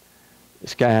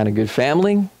 This guy had a good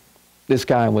family. This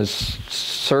guy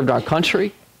served our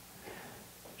country.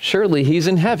 Surely he's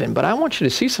in heaven. But I want you to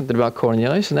see something about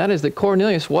Cornelius, and that is that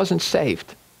Cornelius wasn't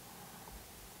saved.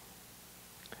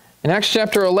 In Acts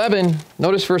chapter 11,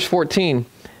 notice verse 14,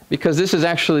 because this is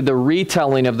actually the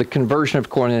retelling of the conversion of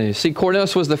Cornelius. See,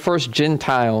 Cornelius was the first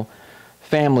Gentile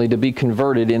family to be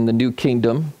converted in the new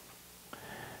kingdom.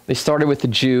 They started with the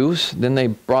Jews, then they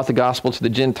brought the gospel to the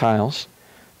Gentiles.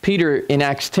 Peter, in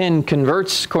Acts 10,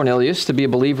 converts Cornelius to be a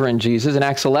believer in Jesus. In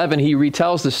Acts 11, he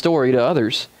retells the story to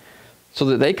others so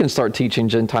that they can start teaching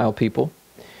Gentile people.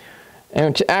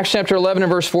 And in Acts chapter 11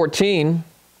 and verse 14,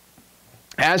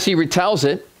 as he retells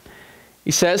it,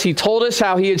 he says, he told us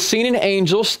how he had seen an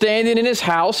angel standing in his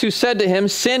house who said to him,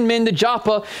 send men to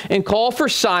Joppa and call for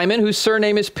Simon, whose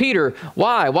surname is Peter.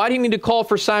 Why? Why do you need to call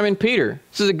for Simon Peter?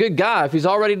 This is a good guy. If he's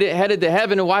already headed to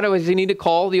heaven, why does he need to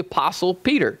call the apostle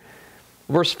Peter?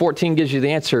 Verse 14 gives you the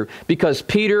answer. Because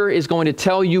Peter is going to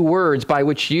tell you words by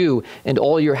which you and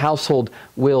all your household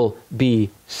will be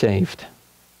saved.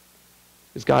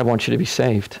 Because God wants you to be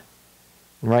saved.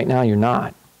 And right now you're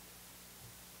not.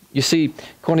 You see,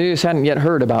 Cornelius hadn't yet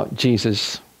heard about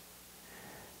Jesus.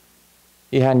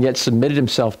 He hadn't yet submitted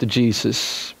himself to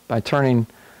Jesus. By turning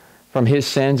from his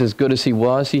sins, as good as he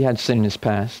was, he had sin in his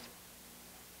past.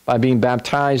 By being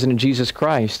baptized into Jesus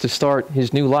Christ to start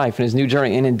his new life and his new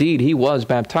journey. And indeed, he was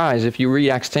baptized. If you read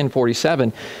Acts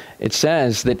 10:47, it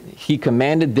says that he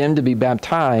commanded them to be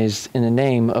baptized in the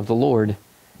name of the Lord.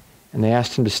 And they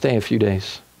asked him to stay a few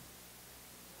days.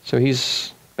 So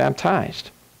he's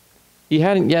baptized. He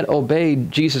hadn't yet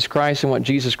obeyed Jesus Christ and what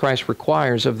Jesus Christ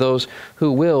requires of those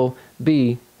who will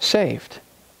be saved.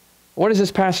 What does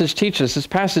this passage teach us? This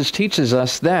passage teaches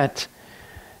us that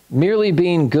merely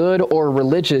being good or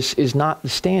religious is not the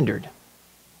standard.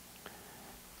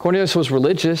 Cornelius was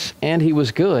religious and he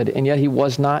was good, and yet he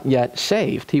was not yet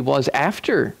saved. He was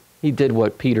after he did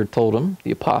what Peter told him,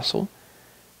 the apostle,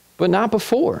 but not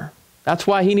before. That's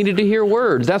why he needed to hear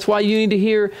words. That's why you need to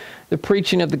hear the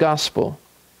preaching of the gospel.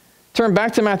 Turn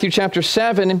back to Matthew chapter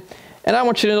 7, and I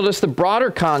want you to notice the broader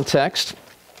context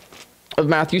of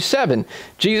Matthew 7.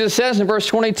 Jesus says in verse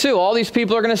 22, all these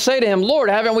people are going to say to him, Lord,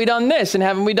 haven't we done this and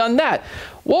haven't we done that?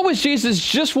 What was Jesus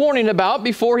just warning about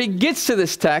before he gets to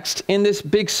this text in this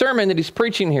big sermon that he's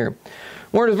preaching here?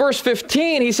 Where in verse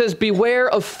 15, he says, beware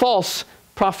of false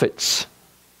prophets.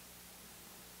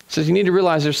 He says you need to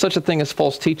realize there's such a thing as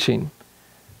false teaching.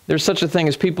 There's such a thing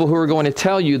as people who are going to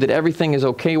tell you that everything is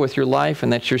okay with your life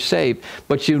and that you're saved,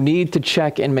 but you need to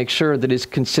check and make sure that it's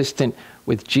consistent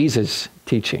with Jesus'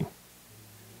 teaching.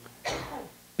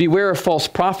 Beware of false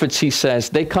prophets, he says.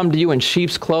 They come to you in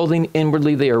sheep's clothing.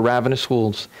 Inwardly, they are ravenous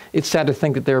wolves. It's sad to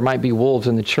think that there might be wolves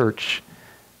in the church.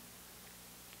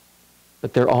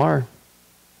 But there are.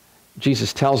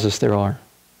 Jesus tells us there are.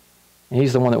 And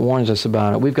he's the one that warns us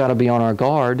about it. We've got to be on our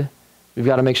guard. We've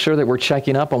got to make sure that we're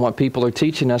checking up on what people are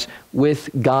teaching us with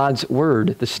God's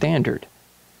word, the standard.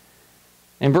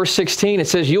 In verse 16, it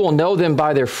says, you will know them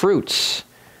by their fruits.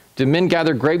 Do men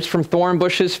gather grapes from thorn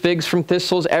bushes, figs from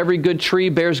thistles? Every good tree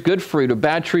bears good fruit. A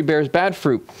bad tree bears bad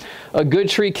fruit. A good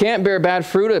tree can't bear bad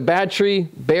fruit. A bad tree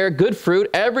bear good fruit.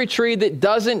 Every tree that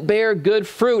doesn't bear good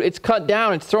fruit, it's cut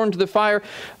down, it's thrown into the fire.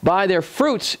 By their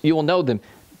fruits, you will know them.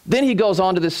 Then he goes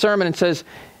on to this sermon and says,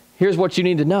 here's what you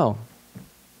need to know.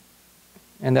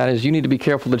 And that is, you need to be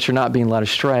careful that you're not being led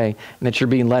astray and that you're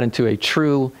being led into a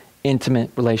true, intimate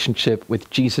relationship with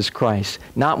Jesus Christ.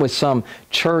 Not with some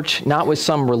church, not with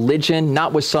some religion,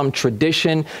 not with some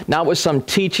tradition, not with some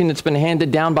teaching that's been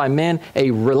handed down by men.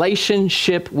 A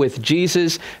relationship with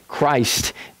Jesus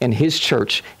Christ and his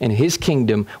church and his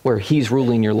kingdom where he's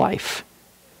ruling your life.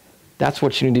 That's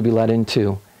what you need to be led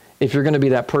into. If you're going to be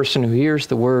that person who hears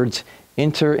the words,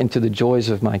 enter into the joys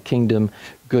of my kingdom,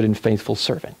 good and faithful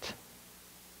servant.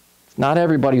 Not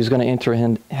everybody who's going to enter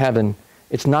heaven.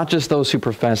 It's not just those who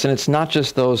profess, and it's not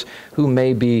just those who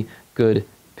may be good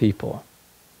people.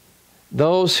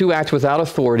 Those who act without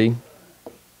authority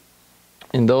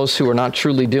and those who are not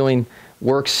truly doing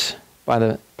works by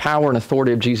the power and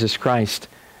authority of Jesus Christ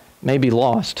may be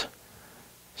lost.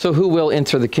 So who will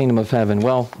enter the kingdom of heaven?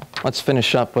 Well, let's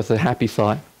finish up with a happy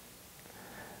thought,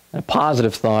 a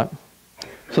positive thought,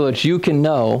 so that you can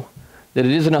know that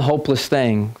it isn't a hopeless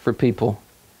thing for people.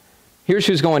 Here's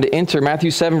who's going to enter. Matthew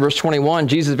 7, verse 21,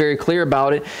 Jesus is very clear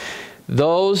about it.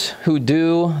 Those who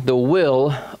do the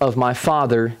will of my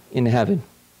Father in heaven.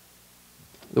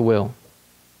 The will.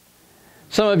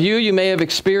 Some of you, you may have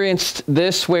experienced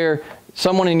this where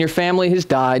someone in your family has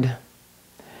died.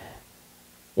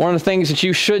 One of the things that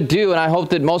you should do, and I hope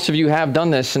that most of you have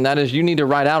done this, and that is you need to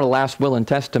write out a last will and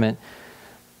testament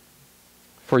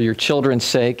for your children's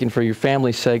sake and for your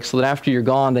family's sake, so that after you're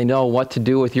gone, they know what to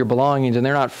do with your belongings and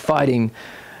they're not fighting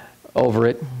over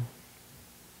it.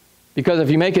 Because if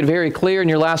you make it very clear in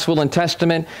your last will and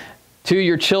testament to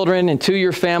your children and to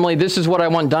your family, this is what I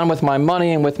want done with my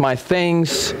money and with my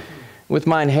things, with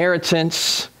my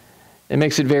inheritance, it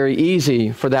makes it very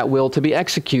easy for that will to be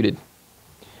executed,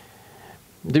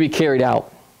 to be carried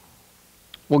out.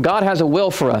 Well, God has a will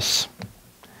for us.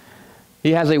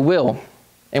 He has a will.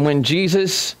 And when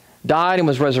Jesus died and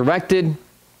was resurrected,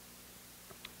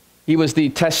 he was the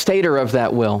testator of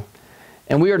that will.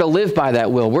 And we are to live by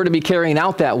that will. We're to be carrying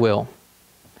out that will.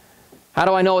 How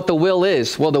do I know what the will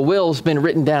is? Well, the will's been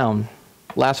written down.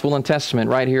 Last will and testament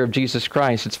right here of Jesus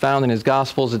Christ. It's found in his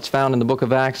Gospels. It's found in the book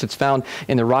of Acts. It's found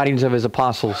in the writings of his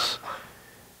apostles.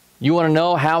 You want to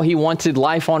know how he wanted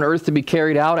life on earth to be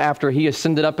carried out after he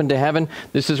ascended up into heaven?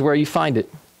 This is where you find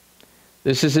it.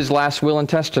 This is his last will and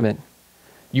testament.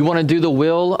 You want to do the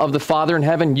will of the Father in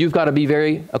heaven, you've got to be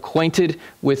very acquainted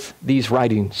with these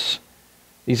writings,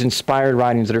 these inspired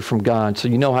writings that are from God, so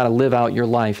you know how to live out your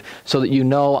life, so that you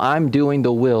know I'm doing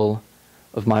the will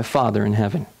of my Father in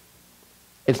heaven.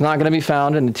 It's not going to be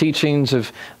found in the teachings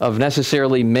of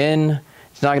necessarily men.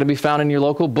 It's not going to be found in your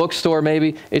local bookstore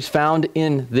maybe. It's found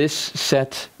in this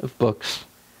set of books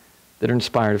that are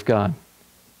inspired of God.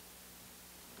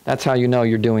 That's how you know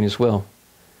you're doing his will.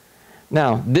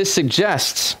 Now, this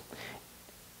suggests,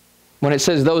 when it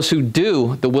says those who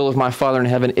do the will of my Father in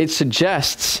heaven, it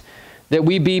suggests that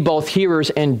we be both hearers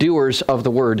and doers of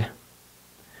the word.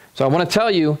 So I want to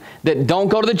tell you that don't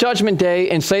go to the judgment day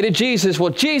and say to Jesus,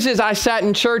 well, Jesus, I sat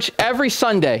in church every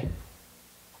Sunday.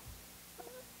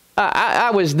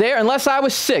 I was there, unless I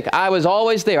was sick, I was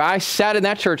always there. I sat in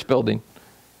that church building.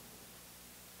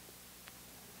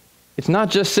 It's not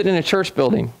just sitting in a church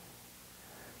building.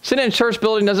 Sitting in a church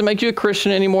building doesn't make you a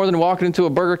Christian any more than walking into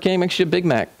a Burger King makes you a Big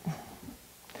Mac.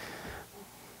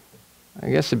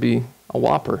 I guess it'd be a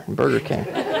Whopper in Burger King.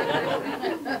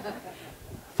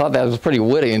 Thought that was pretty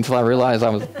witty until I realized I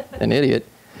was an idiot.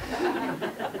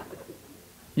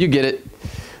 You get it.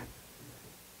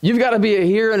 You've got to be a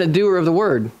hearer and a doer of the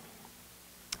word.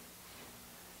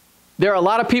 There are a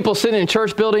lot of people sitting in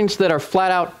church buildings that are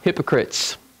flat out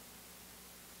hypocrites.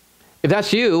 If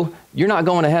that's you, you're not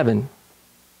going to heaven.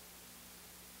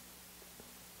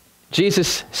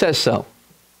 Jesus says so.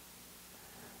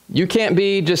 You can't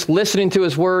be just listening to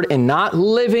his word and not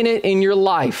living it in your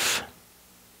life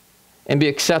and be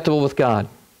acceptable with God.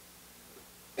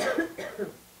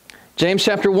 James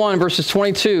chapter 1, verses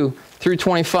 22 through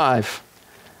 25.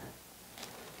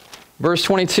 Verse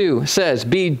 22 says,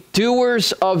 be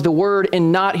doers of the word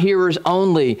and not hearers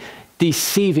only,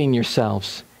 deceiving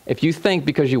yourselves. If you think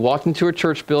because you walked into a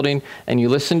church building and you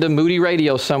listened to Moody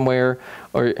Radio somewhere,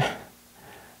 or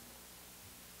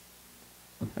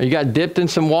you got dipped in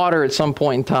some water at some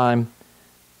point in time,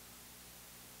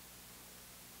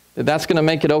 that's going to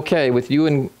make it okay with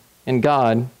you and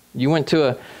God. You went to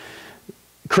a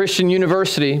Christian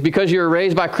university because you were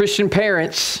raised by Christian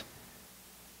parents.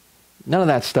 None of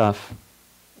that stuff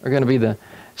are going to be the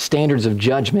standards of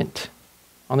judgment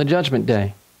on the judgment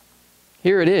day.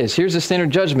 Here it is. Here's the standard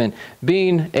judgment.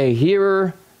 Being a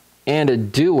hearer and a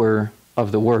doer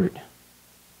of the word.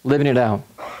 Living it out.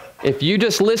 If you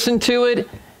just listen to it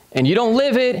and you don't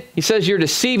live it, he says you're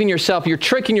deceiving yourself. You're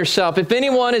tricking yourself. If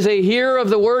anyone is a hearer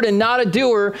of the word and not a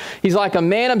doer, he's like a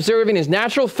man observing his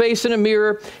natural face in a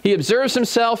mirror. He observes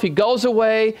himself, he goes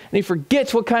away, and he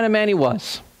forgets what kind of man he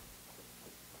was.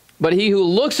 But he who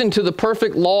looks into the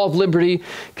perfect law of liberty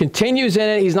continues in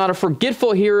it. He's not a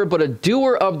forgetful hearer, but a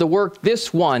doer of the work.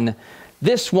 This one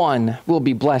will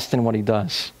be blessed in what he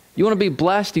does. You want to be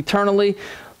blessed eternally?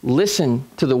 Listen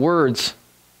to the words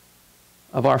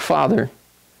of our Father,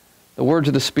 the words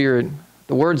of the Spirit,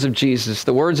 the words of Jesus,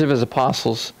 the words of his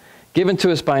apostles, given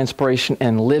to us by inspiration,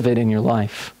 and live it in your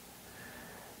life.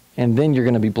 And then you're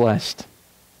going to be blessed.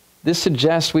 This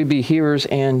suggests we be hearers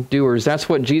and doers. That's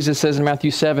what Jesus says in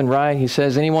Matthew 7, right? He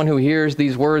says, anyone who hears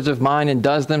these words of mine and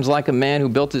does them is like a man who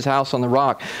built his house on the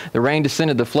rock. The rain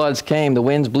descended, the floods came, the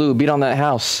winds blew, beat on that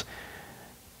house.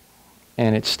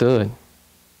 And it stood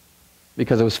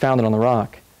because it was founded on the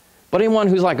rock. But anyone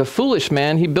who's like a foolish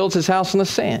man, he builds his house on the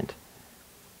sand.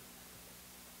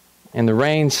 And the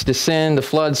rains descend, the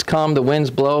floods come, the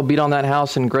winds blow, beat on that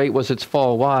house, and great was its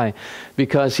fall. Why?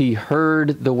 Because he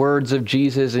heard the words of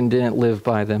Jesus and didn't live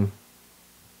by them.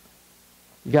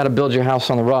 You got to build your house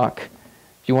on the rock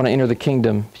if you want to enter the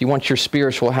kingdom, if you want your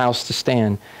spiritual house to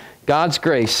stand. God's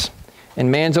grace and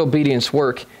man's obedience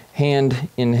work hand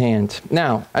in hand.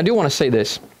 Now, I do want to say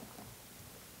this.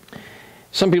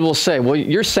 Some people will say, well,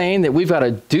 you're saying that we've got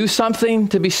to do something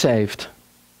to be saved.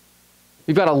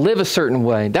 We've got to live a certain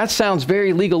way. That sounds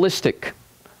very legalistic,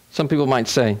 some people might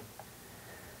say.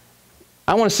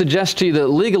 I want to suggest to you that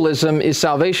legalism is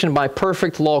salvation by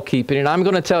perfect law keeping, and I'm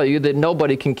going to tell you that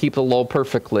nobody can keep the law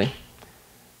perfectly.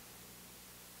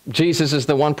 Jesus is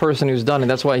the one person who's done it.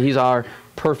 That's why he's our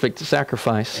perfect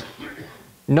sacrifice.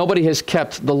 Nobody has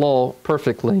kept the law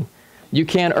perfectly. You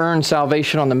can't earn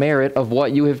salvation on the merit of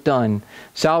what you have done.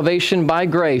 Salvation by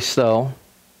grace, though,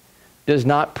 does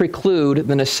not preclude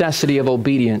the necessity of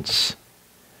obedience.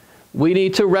 We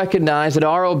need to recognize that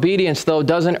our obedience, though,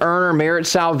 doesn't earn or merit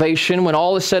salvation. When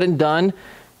all is said and done,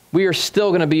 we are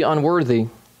still going to be unworthy.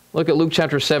 Look at Luke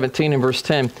chapter 17 and verse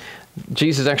 10.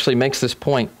 Jesus actually makes this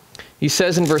point. He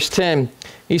says in verse 10,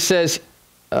 he says,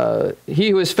 he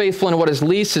who is faithful in what is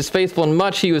least is faithful in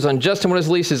much. He who is unjust in what is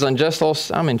least is unjust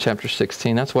also. I'm in chapter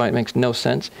 16. That's why it makes no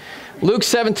sense. Luke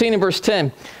 17 and verse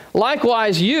 10.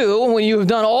 Likewise, you, when you have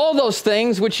done all those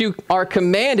things which you are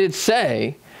commanded,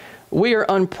 say, we are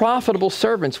unprofitable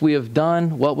servants. We have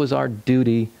done what was our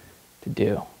duty to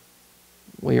do.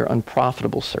 We are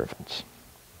unprofitable servants.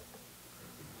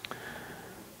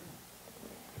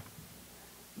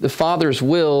 The Father's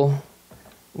will,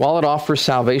 while it offers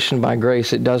salvation by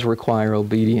grace, it does require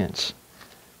obedience.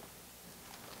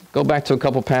 Go back to a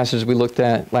couple passages we looked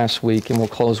at last week, and we'll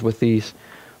close with these.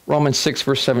 Romans 6,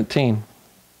 verse 17.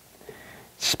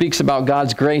 Speaks about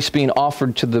God's grace being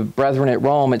offered to the brethren at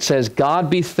Rome. It says,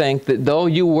 God be thanked that though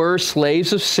you were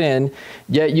slaves of sin,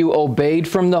 yet you obeyed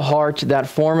from the heart that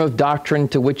form of doctrine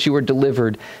to which you were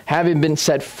delivered. Having been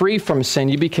set free from sin,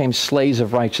 you became slaves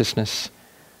of righteousness.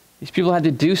 These people had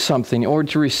to do something in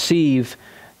order to receive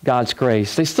God's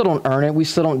grace. They still don't earn it. We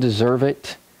still don't deserve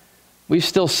it. We've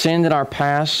still sinned in our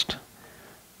past.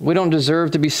 We don't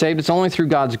deserve to be saved. It's only through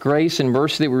God's grace and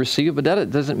mercy that we receive it, but that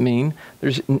doesn't mean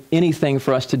there's anything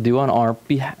for us to do on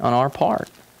our part.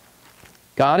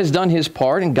 God has done his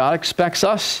part, and God expects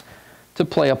us to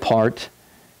play a part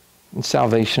in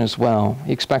salvation as well.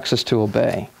 He expects us to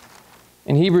obey.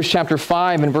 In Hebrews chapter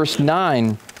 5 and verse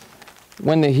 9,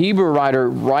 when the Hebrew writer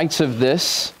writes of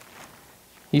this,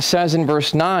 he says in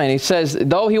verse 9, he says,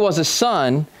 though he was a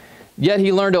son, yet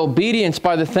he learned obedience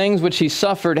by the things which he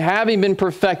suffered. Having been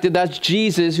perfected, that's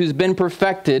Jesus who's been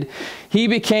perfected, he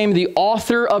became the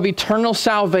author of eternal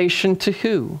salvation to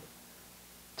who?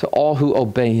 To all who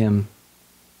obey him.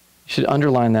 You should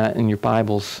underline that in your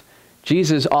Bibles.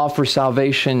 Jesus offers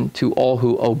salvation to all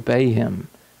who obey him.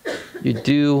 You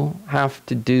do have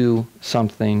to do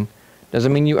something.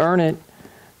 Doesn't mean you earn it.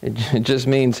 It just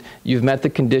means you've met the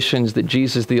conditions that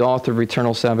Jesus, the author of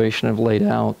eternal salvation, have laid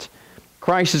out.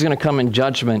 Christ is going to come in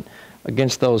judgment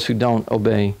against those who don't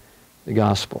obey the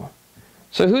gospel.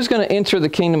 So who's going to enter the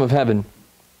kingdom of heaven?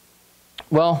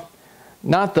 Well,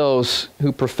 not those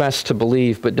who profess to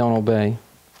believe but don't obey.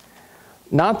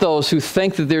 Not those who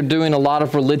think that they're doing a lot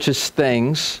of religious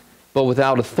things but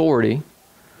without authority.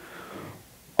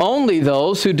 Only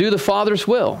those who do the Father's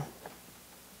will.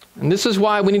 And this is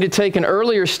why we need to take an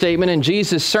earlier statement in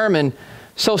Jesus' sermon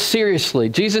so seriously.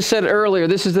 Jesus said earlier,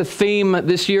 this is the theme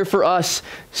this year for us: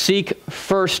 seek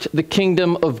first the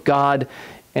kingdom of God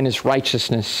and His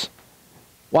righteousness.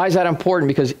 Why is that important?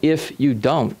 Because if you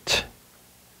don't,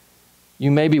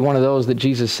 you may be one of those that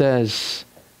Jesus says,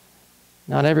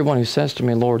 not everyone who says to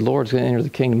me, Lord, Lord, is going to enter the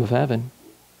kingdom of heaven,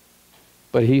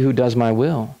 but he who does my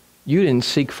will. You didn't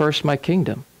seek first my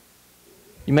kingdom.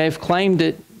 You may have claimed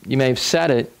it, you may have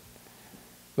said it,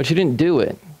 but you didn't do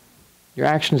it. Your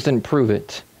actions didn't prove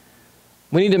it.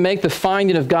 We need to make the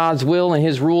finding of God's will and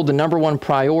His rule the number one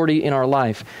priority in our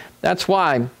life. That's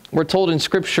why we're told in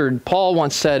Scripture, Paul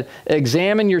once said,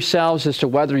 examine yourselves as to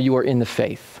whether you are in the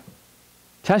faith.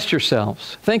 Test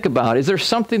yourselves. Think about it. Is there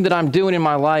something that I'm doing in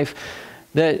my life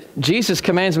that Jesus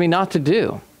commands me not to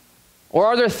do? Or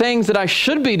are there things that I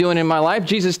should be doing in my life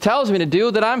Jesus tells me to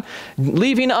do that I'm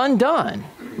leaving undone,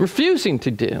 refusing to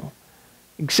do?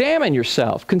 Examine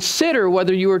yourself. Consider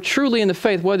whether you are truly in the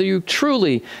faith, whether you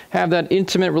truly have that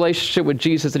intimate relationship with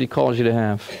Jesus that He calls you to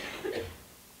have.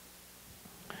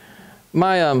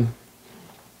 My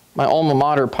alma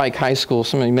mater, Pike High School,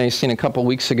 some of you may have seen a couple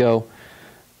weeks ago,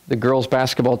 the girls'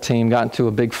 basketball team got into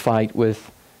a big fight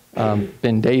with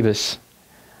Ben Davis.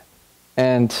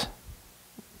 And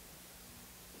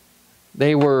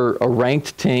they were a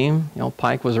ranked team. You know,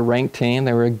 Pike was a ranked team.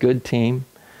 They were a good team.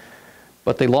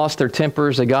 But they lost their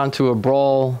tempers. They got into a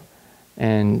brawl.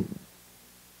 And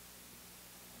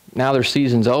now their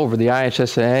season's over. The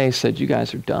IHSAA said, you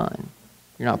guys are done.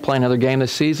 You're not playing another game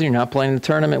this season. You're not playing the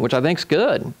tournament, which I think is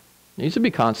good. There needs to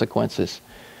be consequences.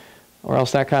 Or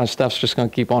else that kind of stuff's just going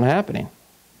to keep on happening.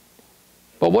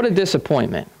 But what a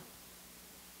disappointment.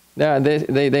 Yeah,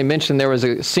 they mentioned there was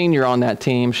a senior on that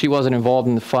team. She wasn't involved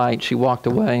in the fight. She walked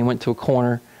away and went to a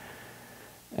corner.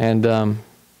 And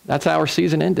that's how her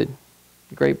season ended.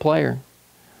 A great player.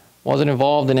 Wasn't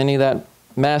involved in any of that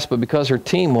mess, but because her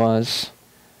team was,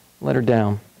 let her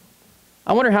down.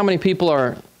 I wonder how many people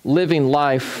are living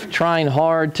life, trying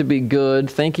hard to be good,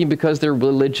 thinking because they're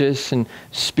religious and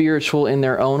spiritual in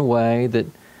their own way that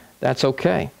that's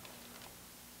okay.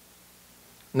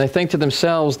 And they think to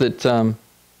themselves that,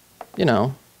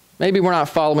 maybe we're not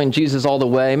following Jesus all the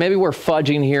way. Maybe we're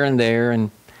fudging here and there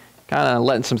and kind of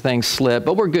letting some things slip,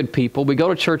 but we're good people. We go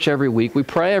to church every week. We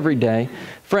pray every day.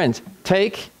 Friends,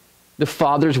 take the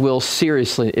Father's will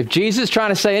seriously. If Jesus is trying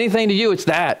to say anything to you, it's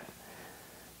that.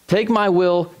 Take my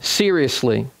will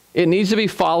seriously. It needs to be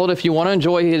followed if you want to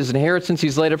enjoy His inheritance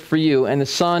He's laid up for you. And the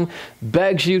Son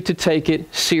begs you to take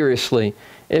it seriously.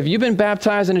 If you've been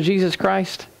baptized into Jesus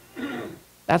Christ,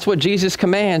 that's what Jesus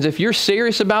commands. If you're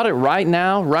serious about it right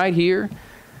now, right here,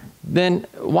 then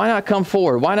why not come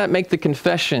forward? Why not make the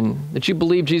confession that you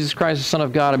believe Jesus Christ is the Son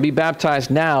of God and be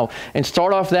baptized now and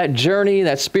start off that journey,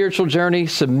 that spiritual journey,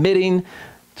 submitting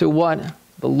to what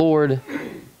the Lord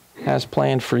has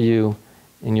planned for you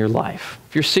in your life.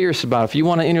 If you're serious about it, if you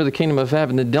want to enter the kingdom of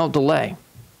heaven, then don't delay.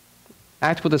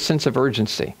 Act with a sense of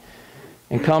urgency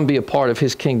and come be a part of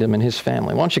His kingdom and His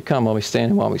family. Why don't you come while we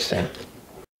stand and while we sing?